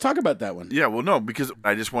 let's talk about that one. Yeah, well, no, because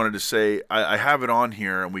I just wanted to say I have it on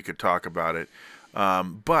here and we could talk about it.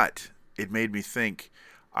 But it made me think,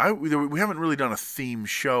 we haven't really done a theme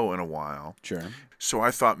show in a while. Sure. So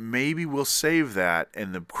I thought maybe we'll save that,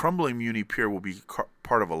 and the crumbling Muni Pier will be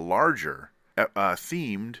part of a larger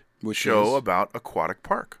themed show about Aquatic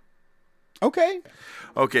Park. Okay.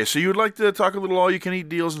 Okay, so you would like to talk a little all-you-can-eat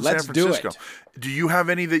deals in Let's San Francisco. do it. Do you have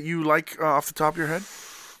any that you like off the top of your head?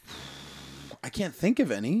 I can't think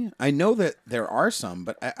of any. I know that there are some,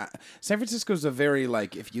 but San Francisco's a very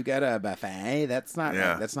if you get a buffet, that's not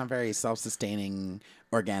very self-sustaining,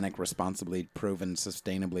 organic, responsibly proven,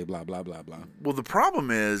 sustainably, blah blah blah blah. Well, the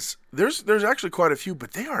problem is there's actually quite a few,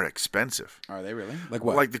 but they are expensive. Are they really? Like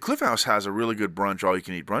what? Like the Cliff House has a really good brunch,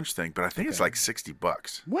 all-you-can-eat brunch thing, but I think it's like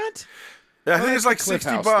 $60. What? I think it's like Cliff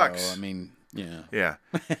 $60. House, though. I mean, yeah. Yeah.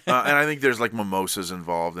 And I think there's like mimosas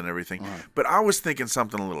involved and everything. But I was thinking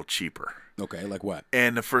something a little cheaper. Okay, like what?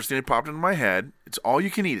 And the first thing that popped into my head, it's all you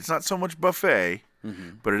can eat. It's not so much buffet,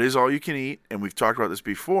 but it is all you can eat. And we've talked about this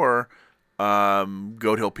before,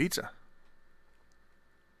 Goat Hill Pizza.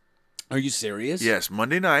 Are you serious? Yes,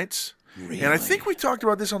 Monday nights. Really? And I think we talked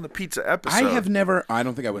about this on the pizza episode. I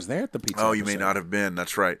don't think I was there at the pizza Oh, you may episode. not have been.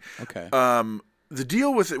 That's right. Okay. The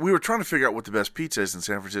deal with it, we were trying to figure out what the best pizza is in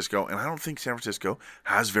San Francisco, and I don't think San Francisco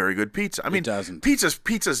has very good pizza. I mean, doesn't. Pizza's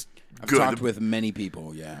I've good. talked with many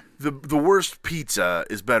people, yeah. The worst pizza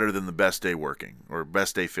is better than the best day working or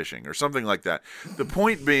best day fishing or something like that. The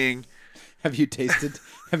point being, Have you tasted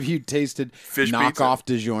Fish knockoff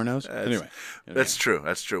DiGiorno's? Anyway. that's true.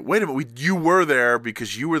 That's true. Wait a minute. You were there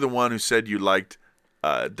because you were the one who said you liked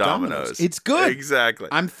Domino's. It's good. Exactly.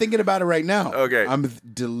 I'm thinking about it right now. Okay. I'm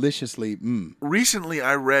deliciously Recently,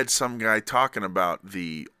 I read some guy talking about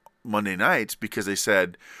the Monday nights because they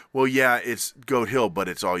said, well, yeah, it's Goat Hill, but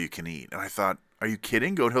it's all you can eat. And I thought, are you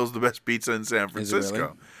kidding? Goat Hill's the best pizza in San Is it really?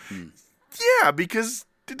 Francisco. Yeah, because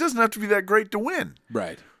it doesn't have to be that great to win.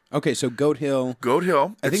 Right. Okay, so Goat Hill. Goat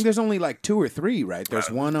Hill. I think there's only like 2 or 3, right?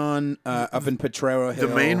 There's one on up in Potrero Hill.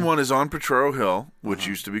 The main one is on Potrero Hill, which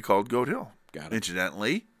used to be called Goat Hill. Got it.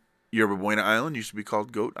 Incidentally, Yerba Buena Island used to be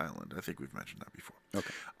called Goat Island. I think we've mentioned that before.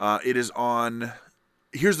 Okay. It is on.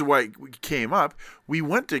 Here's the way it came up. We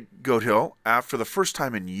went to Goat Hill for the first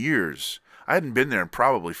time in years. I hadn't been there in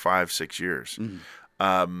probably 5-6 years.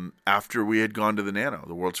 After we had gone to the Nano,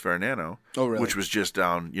 the World's Fair Nano, which was just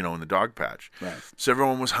down, in the dog patch. Right. So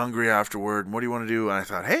everyone was hungry afterward. And what do you want to do? And I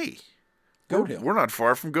thought, hey, Goat Hill. We're not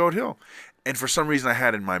far from Goat Hill. And for some reason I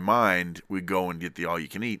had in my mind, we'd go and get the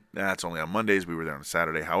all-you-can-eat. That's only on Mondays. We were there on a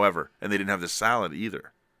Saturday. However, and they didn't have the salad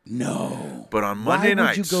either. No. But on Monday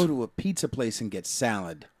nights. Why would you go to a pizza place and get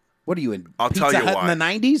salad? What are you in? I'll Pizza tell you Hut why. in the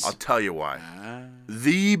 90s? I'll tell you why.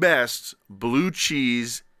 The best blue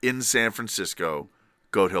cheese in San Francisco,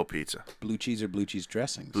 Goat Hill Pizza. Blue cheese or blue cheese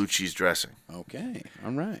dressings? Blue cheese dressing. Okay.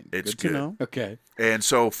 All right. It's good to good. know. Okay. And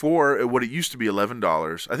so for what it used to be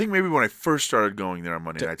 $11, I think maybe when I first started going there on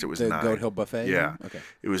Monday nights, it was the $9. Goat Hill buffet? Yeah. Okay.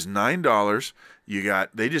 It was $9.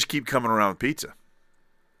 They just keep coming around with pizza.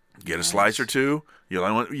 Get a slice or two.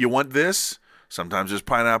 You want this? Sometimes there's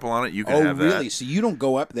pineapple on it. You can have that. Oh, really? So you don't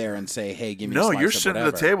go up there and say, "Hey, give me a slice you're of sitting at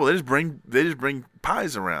whatever." the table. They just bring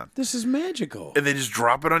pies around. This is magical. And they just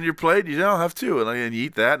drop it on your plate. You don't have to. And you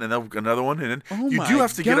eat that, and then another one. And then you do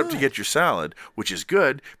have to get up to get your salad, which is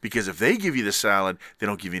good, because if they give you the salad, they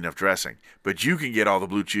don't give you enough dressing. But you can get all the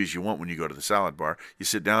blue cheese you want when you go to the salad bar. You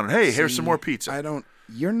sit down and, hey, here's some more pizza.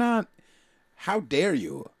 You're not, how dare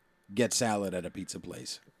you get salad at a pizza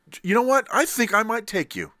place? You know what? I think I might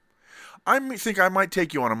take you. I think I might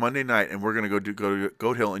take you on a Monday night, and we're going to go to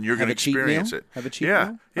Goat Hill, and you're going to experience it. Have a cheap yeah,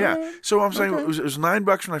 meal? Yeah. All right. So I'm saying Okay. it was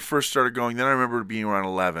 $9 when I first started going. Then I remember it being around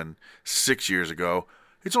 11, 6 years ago.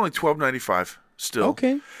 It's only $12.95 still.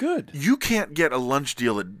 Okay, good. You can't get a lunch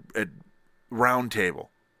deal at Round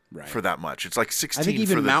Table Right. for that much. It's like 16 I think for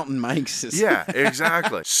even the Mountain Mike's is. Yeah,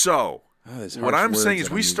 exactly. So, there's what harsh I'm saying words is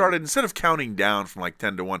that we I'm using. started, instead of counting down from like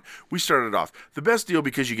 10 to 1, we started off. The best deal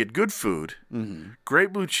because you get good food,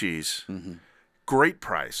 great blue cheese, great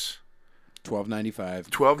price. $12.95.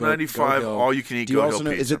 $12.95, all you can eat Do you Goat also Hill know?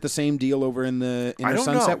 pizza. Is it the same deal over in the I don't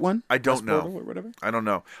Sunset know. one? I don't West know. Portal or whatever. I don't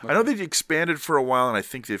know. I know they've expanded for a while, and I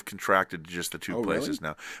think they've contracted to just the two Oh, really? places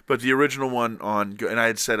now. But the original one and I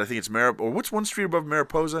had said, I think it's or what's one street above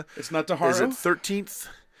Mariposa? It's not Is it 13th?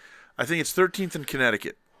 I think it's 13th in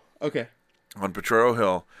Connecticut Okay. on Potrero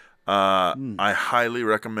Hill. I highly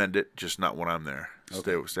recommend it, just not when I'm there.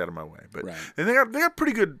 Stay out of my way. But Right. and they got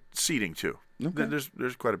pretty good seating too. Okay. There's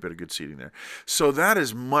quite a bit of good seating there. So that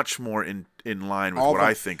is much more in line with what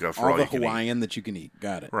I think of for all the you can eat. Hawaiian that you can eat.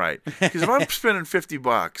 Got it. Right. Because if I'm spending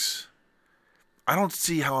 $50, I don't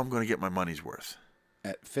see how I'm going to get my money's worth.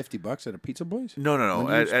 At $50 at a pizza place? No.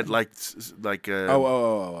 When you At like At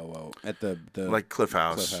the like Cliff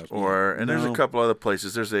House, Cliff House, or yeah. and there's a No. couple other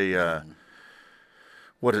places. There's a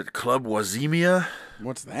what is it, Club Wazimia?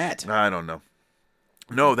 What's that? I don't know.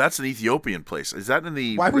 No, that's an Ethiopian place. Is that in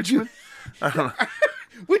the? Why would you? I don't know.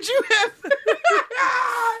 Would you have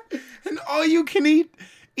an all-you-can-eat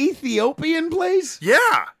Ethiopian place?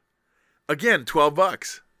 Yeah. Again,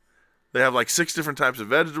 $12. They have like 6 different types of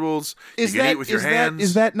vegetables. You can eat with your hands.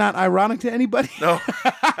 Is that not ironic to anybody? No.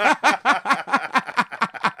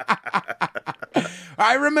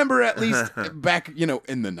 I remember at least back, in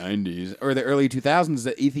the 90s or the early 2000s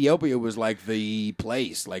that Ethiopia was like the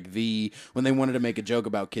place, when they wanted to make a joke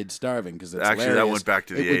about kids starving because it's Actually, hilarious. that went back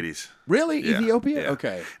to the 80s. Really? Yeah, Ethiopia? yeah.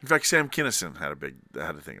 Okay. In fact, Sam Kinison had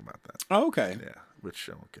a thing about that. Oh, okay. Yeah, which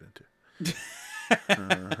I won't get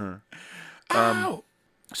into. Ow!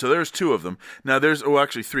 So there's 2 of them. Now there's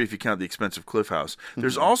actually 3 if you count the expensive Cliff House.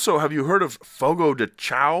 There's also, have you heard of Fogo de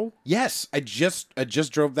Chao? Yes, I just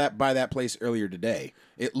drove by that place earlier today.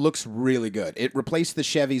 It looks really good. It replaced the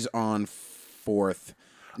Chevys on 4th.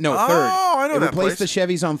 No, 3rd. Oh, I know it that replaced place. the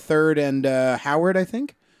Chevys on 3rd and Howard, I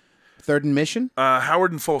think. 3rd and Mission?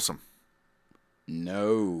 Howard and Folsom.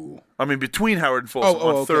 No. I mean, between Howard and Folsom. Oh,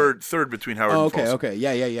 on okay. third between Howard Oh, and okay, Folsom. okay.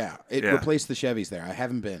 Yeah. It Yeah. replaced the Chevys there. I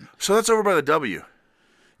haven't been. So that's over by the W.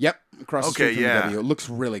 Yep, across the street from yeah. the W. It looks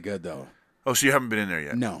really good, though. Oh, so you haven't been in there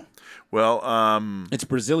yet? No. Well, It's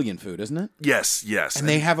Brazilian food, isn't it? yes. And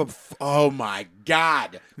they have oh my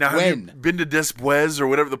God. Now, have you been to Después or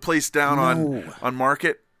whatever the place down No. on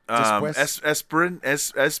Market? Después?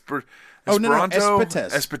 Oh, no,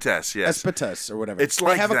 Espetes. Espetes, yes. Espetas or whatever. It's they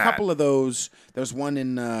like have that. a couple of those. There's one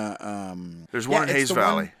in There's one in it's Hayes the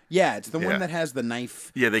Valley. it's the Yeah. one that has the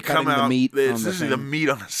knife. Yeah, they cutting come out. the meat It's on the usually the thing. meat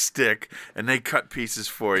on a stick, and they cut pieces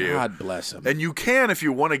for you. God bless them. And you can, if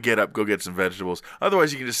you want to get up, go get some vegetables.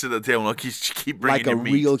 Otherwise, you can just sit at the table and keep bringing Like a your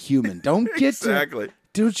meat. real human. Don't get Exactly.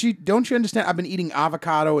 Don't you understand? I've been eating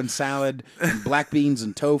avocado and salad and black beans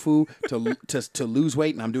and tofu to lose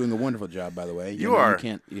weight, and I'm doing a wonderful job, by the way. You are. You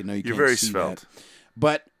can't. You You're can't very see svelte. that.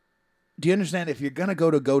 But do you understand? If you're gonna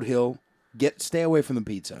go to Goat Hill, stay away from the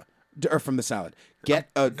pizza or from the salad. Get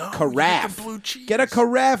a No, you carafe. get the blue cheese. Get a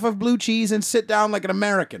carafe of blue cheese and sit down like an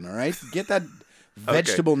American. All right. Get that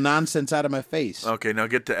vegetable nonsense out of my face. Okay, now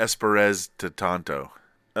get to Esperez de Tonto.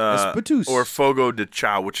 Espetus. Or Fogo de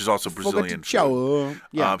Chao, which is also Fogo de Brazilian food. Chao.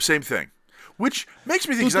 Yeah. Same thing. Which makes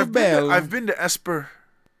me think, 'cause Tudo I've been to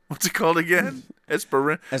what's it called again?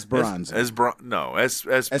 Esperanza. Espetus.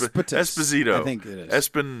 Esposito. I think it is.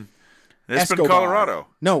 Espen, Escobar. Colorado.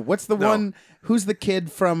 No, what's the No. one? Who's the kid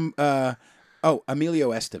from?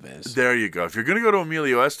 Emilio Estevez. There you go. If you're going to go to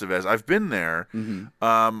Emilio Estevez, I've been there. Mm-hmm.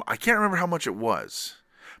 I can't remember how much it was,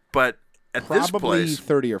 but at this Probably place,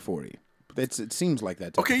 30 or 40. It seems like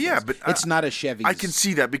that. type Okay, of yeah, place. but it's not a Chevy. I can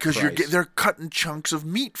see that because price. they're cutting chunks of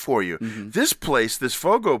meat for you. Mm-hmm. This place, this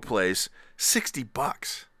Fogo place,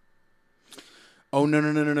 $60. Oh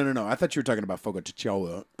no! I thought you were talking about Fogo de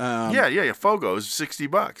Chao. Yeah. Fogo is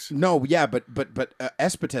 $60. No, yeah, but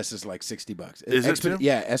Espetes is like $60. Is it too?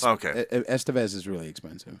 Yeah. Okay. Estevez is really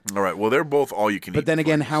expensive. All right. Well, they're both all you can eat. But then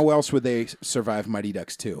again, how else would they survive Mighty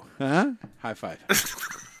Ducks 2? Huh? High five.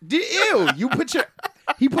 Ew! You put your.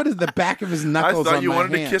 He put the back of his I knuckles on thought you my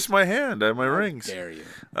wanted hand. to kiss my hand and my rings. Dare you?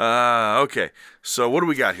 Okay. So what do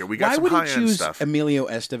we got here? We got Why some would he high-end choose stuff. Emilio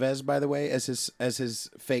Estevez, by the way, as his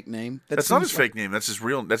fake name? That's not his fake name. That's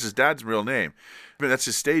his dad's real name. I mean, that's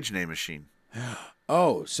his stage name machine.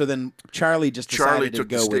 Oh, so then Charlie just decided Charlie to took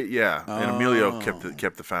go the with... state. Yeah, and Emilio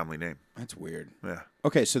kept the family name. That's weird. Yeah.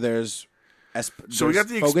 Okay, so there's... So we got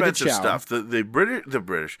the Fogo de expensive Chao. stuff. The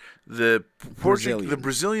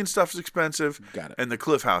Brazilian stuff is expensive. Got it. And the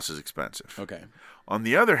Cliff House is expensive. Okay. On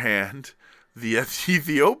the other hand, the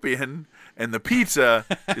Ethiopian and the pizza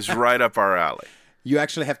is right up our alley. You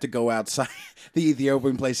actually have to go outside the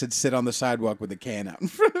Ethiopian place and sit on the sidewalk with a can out in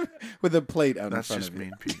front of, with a plate out That's in front just of you.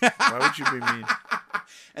 mean, Pete. Why would you be mean?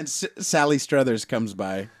 And Sally Struthers comes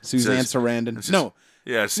by. Suzanne Says- Sarandon. It says- No,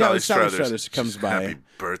 Yeah, Sally Struthers. Struthers comes Says, by. Happy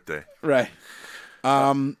birthday. Right.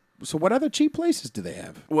 So what other cheap places do they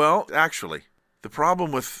have? Well, actually, the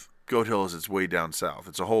problem with Goat Hill is it's way down south.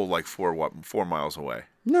 It's a whole like 4 miles away.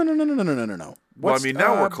 No. Well, I mean,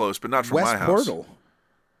 now we're close, but not from West my house. Portal.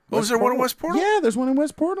 Oh, is there one in West Portal? Yeah, there's one in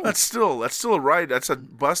West Portal. That's still a ride. That's a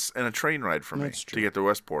bus and a train ride for me That's true. to get to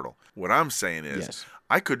West Portal. What I'm saying is, Yes.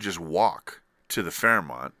 I could just walk to the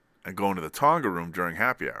Fairmont and go into the Tonga room during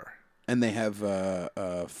happy hour. And they have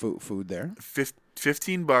food there.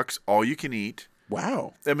 $15, all you can eat.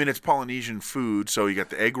 Wow. I mean, it's Polynesian food, so you got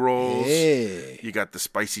the egg rolls, Hey. you got the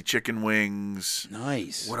spicy chicken wings.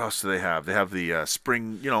 Nice. What else do they have? They have the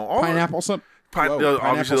spring, all Pineapple something?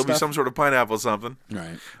 obviously, there'll be some sort of pineapple something.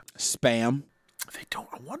 Right. Spam. They don't.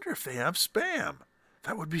 I wonder if they have Spam.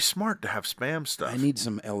 That would be smart to have Spam stuff I need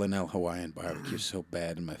some L&L Hawaiian barbecue so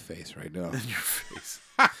bad in my face right now. in your face.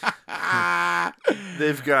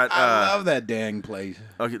 They've got. I love that dang place.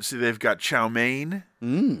 Okay, see, they've got chow mein,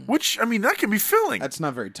 which I mean that can be filling. That's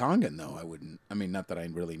not very Tongan, though. I mean, not that I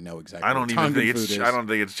really know exactly. I what don't even Tongan think food it's. is. I don't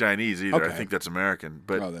think it's Chinese either. I Okay. think that's American.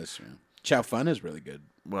 But Oh, that's true. Chow Fun is really good.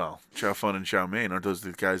 well, chow fun and chow mein aren't those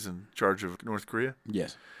the guys in charge of North Korea?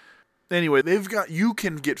 Yes. Anyway, they've got. You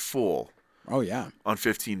can get full Oh yeah. on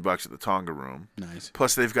 $15 at the Tonga room. Nice.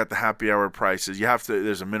 Plus, they've got the happy hour prices. You have to.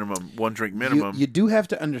 There's a minimum, one drink minimum. You do have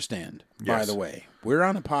to understand. By Yes. the way, we're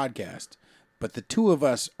on a podcast, but the two of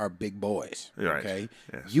us are big boys. Right. Okay.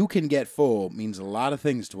 Yes. You can get full means a lot of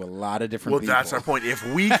things to a lot of different Well, people. that's our point. If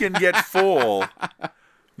we can get full,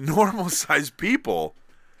 normal-sized people,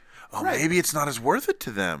 maybe it's not as worth it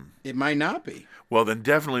to them. It might not be. Well, then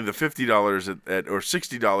definitely the $50 at or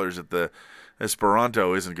 $60 at the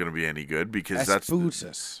Esperanto isn't going to be any good because that's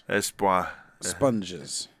Espusas.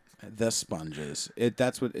 Sponges. The sponges.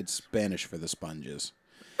 That's what it's Spanish for the sponges.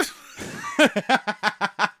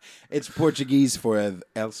 It's Portuguese for El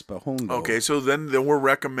Esponjo. Okay, so then we're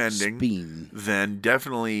recommending Spin. then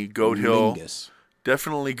definitely Goat Hill,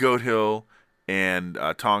 Lingus. and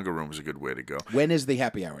Tonga Room is a good way to go. When is the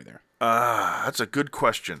happy hour there? That's a good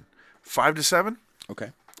question. 5 to 7?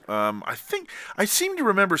 Okay. I think I seem to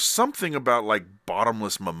remember something about like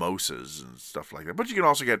bottomless mimosas and stuff like that. But you can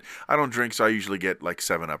also get. I don't drink, so I usually get like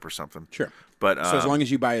 7-Up or something. Sure. But So as long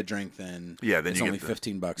as you buy a drink, then then it's you only get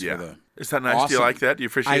the- $15 yeah. for the. Is that nice? Do you Awesome. like that? Do you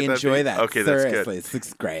appreciate I that? enjoy Pete? that. Okay, that's good. Seriously, it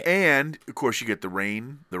looks great. And of course, you get the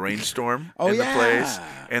rainstorm Oh, in the yeah. place,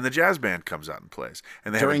 and the jazz band comes out and plays,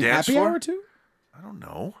 and they During have a dance happy floor. hour too? I don't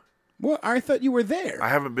know. Well, I thought you were there. I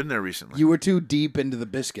haven't been there recently. You were too deep into the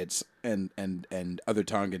biscuits and other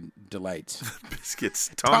Tongan delights. biscuits,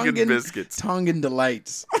 Tongan biscuits. Tongan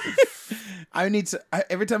delights. I need to.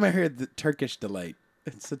 Every time I hear the Turkish delight,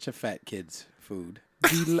 it's such a fat kid's food.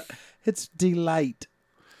 It's delight.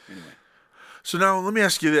 So now let me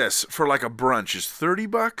ask you this: for like a brunch, is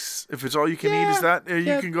 $30 if it's all you can eat? Is that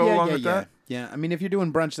you can go along with that? Yeah, I mean, if you're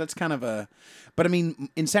doing brunch, that's kind of a. But I mean,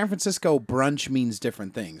 in San Francisco, brunch means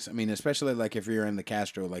different things. I mean, especially like if you're in the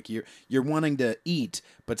Castro, like you're wanting to eat,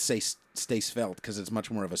 but stay svelte because it's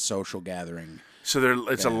much more of a social gathering. So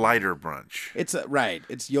it's a lighter brunch. It's right.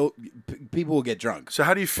 People will get drunk. So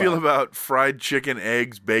how do you feel about fried chicken,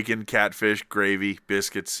 eggs, bacon, catfish, gravy,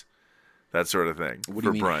 biscuits, that sort of thing What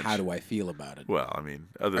for do you mean? brunch? How do I feel about it? Well, I mean,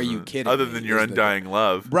 other Are than, you kidding other me? than your Is the- undying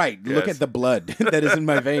love. Right. Look Yes. at the blood that is in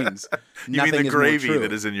my veins. You Nothing mean the is more gravy true.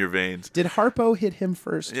 that is in your veins. Did Harpo hit him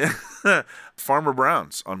first? Yeah. Farmer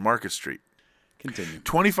Brown's on Market Street. Continue.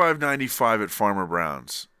 $25.95 at Farmer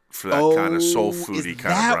Brown's for that kind of soul foodie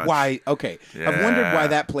kind that of brunch. why? Okay, I've wondered why Yeah.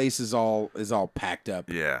 that place is all packed up.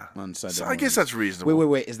 Yeah. On Sunday. So I guess mornings. that's reasonable.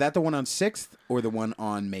 Wait. Is that the one on 6th or the one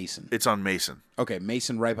on Mason? It's on Mason. Okay,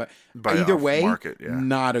 Mason right By either off way, Market, yeah.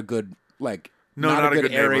 not a good No, not a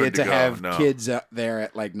good area neighborhood to go, have no. kids up there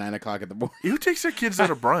at like 9:00 in the morning. Who takes their kids out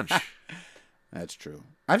of brunch? That's true.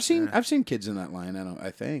 I've seen kids in that line.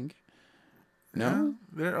 I think. No,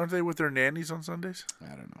 Aren't they with their nannies on Sundays?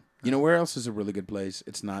 I don't know. You know where else is a really good place?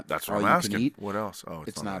 It's not That's all what I'm you asking. can eat. What else? Oh,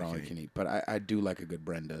 It's not all you can eat, but I do like a good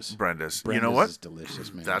Brenda's. Brenda's. You Brenda's know what? is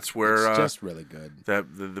delicious, man. That's where, it's just really good. That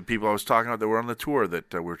the people I was talking about that were on the tour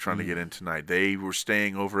that we were trying to get in tonight, they were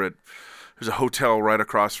staying over at There's a hotel right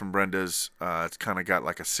across from Brenda's. It's kind of got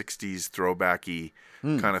like a 60s throwbacky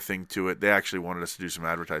kind of thing to it. They actually wanted us to do some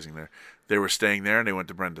advertising there. They were staying there, and they went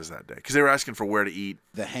to Brenda's that day because they were asking for where to eat.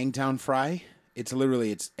 The Hangtown Fry. It's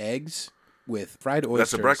eggs with fried oysters.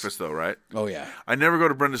 That's a breakfast, though, right? Oh, yeah. I never go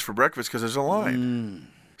to Brenda's for breakfast because there's a line.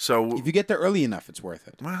 So If you get there early enough, it's worth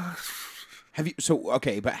it. well,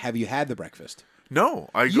 But have you had the breakfast? no,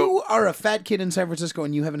 You are a fat kid in San Francisco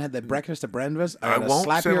and you haven't had the breakfast at Brenda's? I I'm won't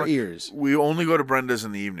slap say your my- ears. We only go to Brenda's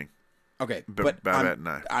in the evening. Okay, Babette and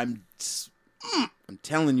I. I'm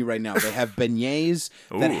telling you right now, they have beignets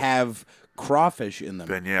that Ooh. have crawfish in them.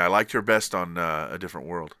 Beignet. I liked her best on A Different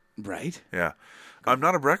World. Right? Yeah. I'm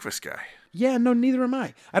not a breakfast guy. Yeah, no, neither am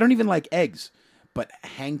I. I don't even like eggs. But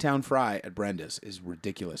Hangtown Fry at Brenda's is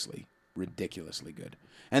ridiculously good.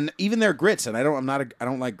 And even their grits, and I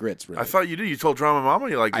don't like grits really. I thought you did. You told Drama Mama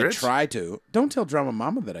you like grits. I try to. Don't tell Drama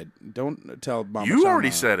Mama that I don't tell Mama You Jama.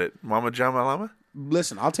 already said it. Mama Jama Lama?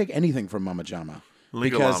 Listen, I'll take anything from Mama Jama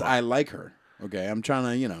Linga because Llama. I like her. Okay, I'm trying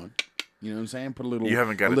to, you know what I'm saying? Put a little You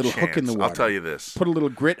haven't got a a little chance. hook in the water. I'll tell you this. Put a little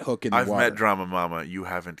grit hook in the I've water. met Drama Mama. You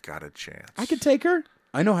haven't got a chance. I could take her.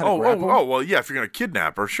 I know how to grapple. Well, yeah, if you're going to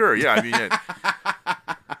kidnap her, sure. Yeah, I mean,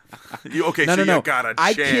 okay, No, so no. you got a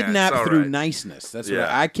I chance. kidnap All through right. niceness. That's Yeah. what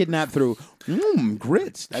I kidnap through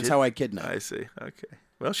grits. That's how I kidnap. I see. Okay.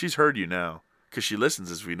 Well, she's heard you now because she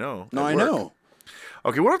listens, as we know. No, at I work. know.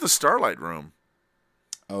 Okay, what about the Starlight Room?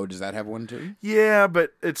 Oh, does that have one too? Yeah,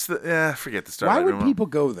 but it's forget the Starlight Why would Room. people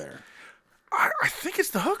go there? I think it's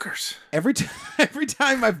the hookers. Every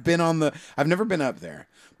time I've never been up there,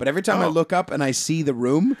 but every time I Oh. look up and I see the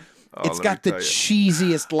room, it's let me got the tell you.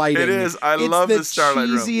 cheesiest lighting. It is. I It's love the Starlight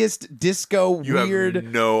Room. cheesiest disco You weird. have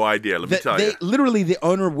no idea. Let me tell you. Literally, the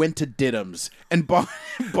owner went to Didham's and bought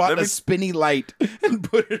Let a me- spinny light and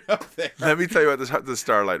put it up there. Let me tell you about the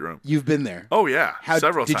Starlight Room. You've been there. Oh yeah,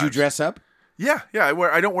 several did times. you dress up? Yeah.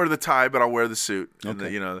 I don't wear the tie, but I'll wear the suit. And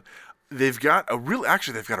Okay. they've got a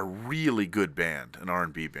really good band, an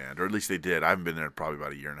R&B band, or at least they did. I haven't been there probably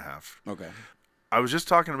about a year and a half. Okay. I was just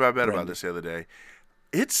talking about Ben about Brenda. this the other day.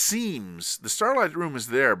 It seems the Starlight Room is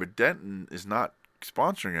there, but Denton is not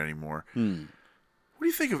sponsoring it anymore. What do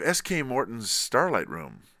you think of S.K. Morton's Starlight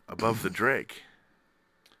Room above the Drake?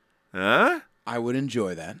 Huh? I would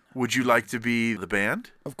enjoy that. Would you like to be the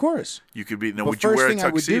band? Of course. You could be. No, The would you first wear a thing I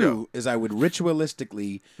would tuxedo? do is I would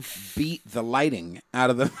ritualistically beat the lighting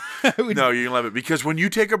out of the. I would- No, you can love it because when you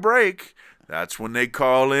take a break, that's when they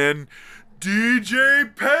call in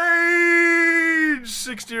DJ Page,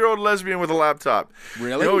 60-year-old lesbian with a laptop.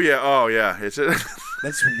 Really? Oh yeah. It's a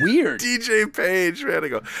That's weird. DJ Page, man. I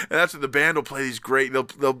go, and that's what the band will play these great.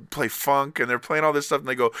 They'll play funk and they're playing all this stuff, and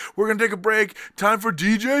they go, "We're gonna take a break. Time for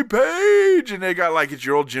DJ Page." And they got like it's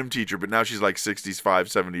your old gym teacher, but now she's like 65,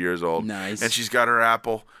 70 years old. Nice. And she's got her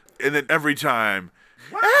Apple, and then every time,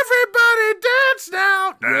 everybody dance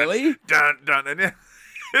now. Dun, Really? Dun dun. And it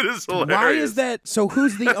is hilarious. Why is that? So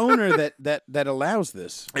who's the owner that allows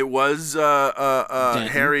this? It was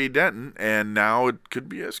Harry Denton, and now it could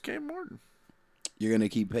be S.K. Morton. You're gonna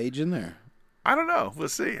keep Paige in there. I don't know. We'll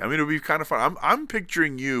see. I mean, it'll be kind of fun. I'm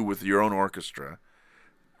picturing you with your own orchestra,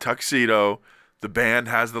 tuxedo. The band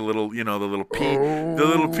has the little, the little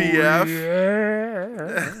PF.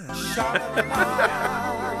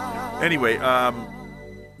 Anyway,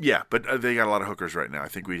 yeah, but they got a lot of hookers right now. I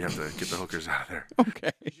think we'd have to get the hookers out of there.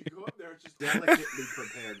 Okay. Go up there, just delicately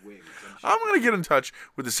prepared wings. I'm going to get in touch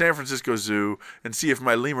with the San Francisco Zoo and see if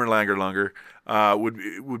my lemur langerlunger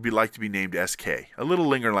would be like to be named SK. A little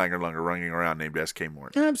linger langerlunger running around named SK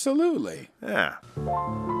Morton. Absolutely. Yeah.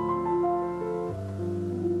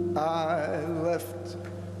 I left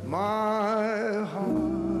my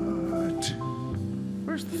heart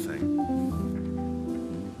Where's the thing?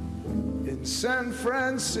 in San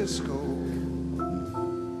Francisco.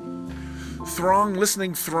 Throng,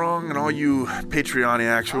 listening Throng, and all you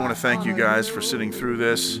Patreoniacs, we want to thank you guys for sitting through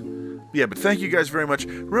this. Yeah, but thank you guys very much.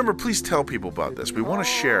 Remember, please tell people about this. We want to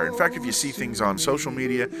share. In fact, if you see things on social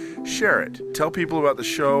media, share it. Tell people about the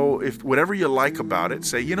show. If whatever you like about it,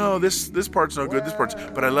 say, this part's no good, this part's,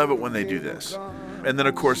 but I love it when they do this. And then,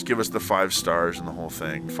 of course, give us the 5 stars and the whole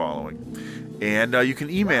thing following. And you can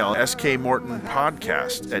email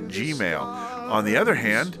skmortonpodcast@gmail. On the other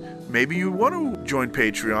hand, maybe you want to join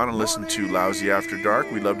Patreon and listen to Lousy After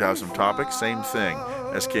Dark. We'd love to have some topics. Same thing.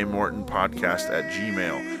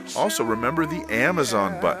 skmortonpodcast@gmail. Also, remember the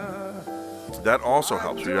Amazon button. That also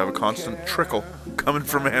helps. We have a constant trickle coming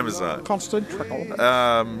from Amazon. Constant trickle.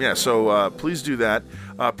 So please do that.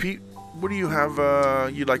 Pete, what do you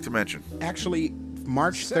have you'd like to mention? Actually,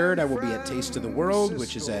 March 3rd, I will be at Taste of the World,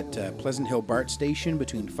 which is at Pleasant Hill BART Station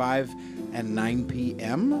between 5 and 9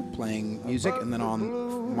 p.m. playing music. And then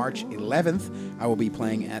on March 11th, I will be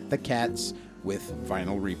playing at The Cats with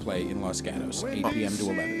Vinyl Replay in Los Gatos, 8 p.m. to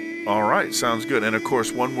 11. All right, sounds good. And of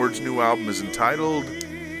course, One Word's new album is entitled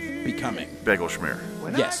Becoming. Begelschmier.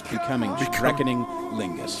 Yes, Becoming. Reckoning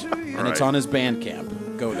Lingus. And Right. it's on his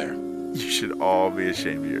Bandcamp. Go there. You should all be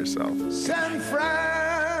ashamed of yourself. San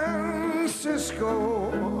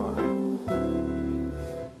Francisco,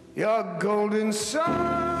 your golden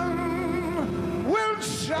sun will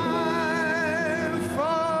shine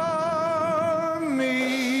for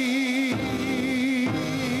me.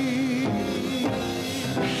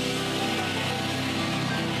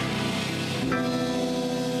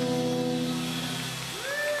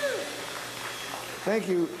 Thank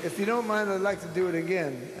you. If you don't mind, I'd like to do it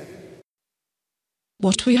again.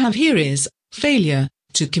 What we have here is failure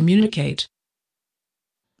to communicate.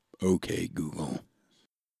 Okay, Google.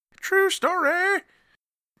 True story.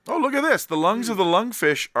 Oh, look at this. The lungs of the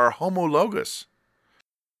lungfish are homologous.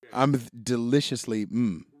 I'm deliciously,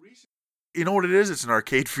 You know what it is? It's an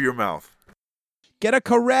arcade for your mouth. Get a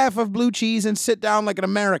carafe of blue cheese and sit down like an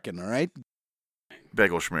American, all right?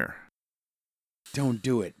 Begelschmier. Don't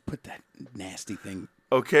do it. Put that nasty thing.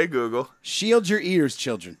 Okay, Google. Shield your ears,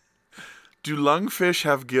 children. Do lungfish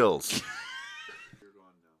have gills?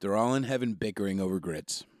 They're all in heaven bickering over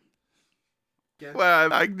grits.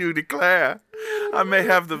 Well, I do declare. I may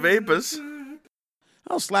have the vapors.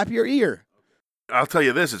 I'll slap your ear. I'll tell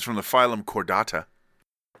you this. It's from the phylum Chordata.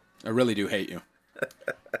 I really do hate you.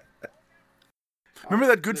 Remember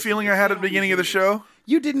that good feeling I had at the beginning of the show?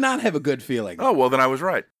 You did not have a good feeling. Oh, well, then I was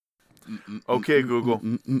right. Okay, Google.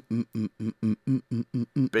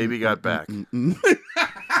 Baby got back.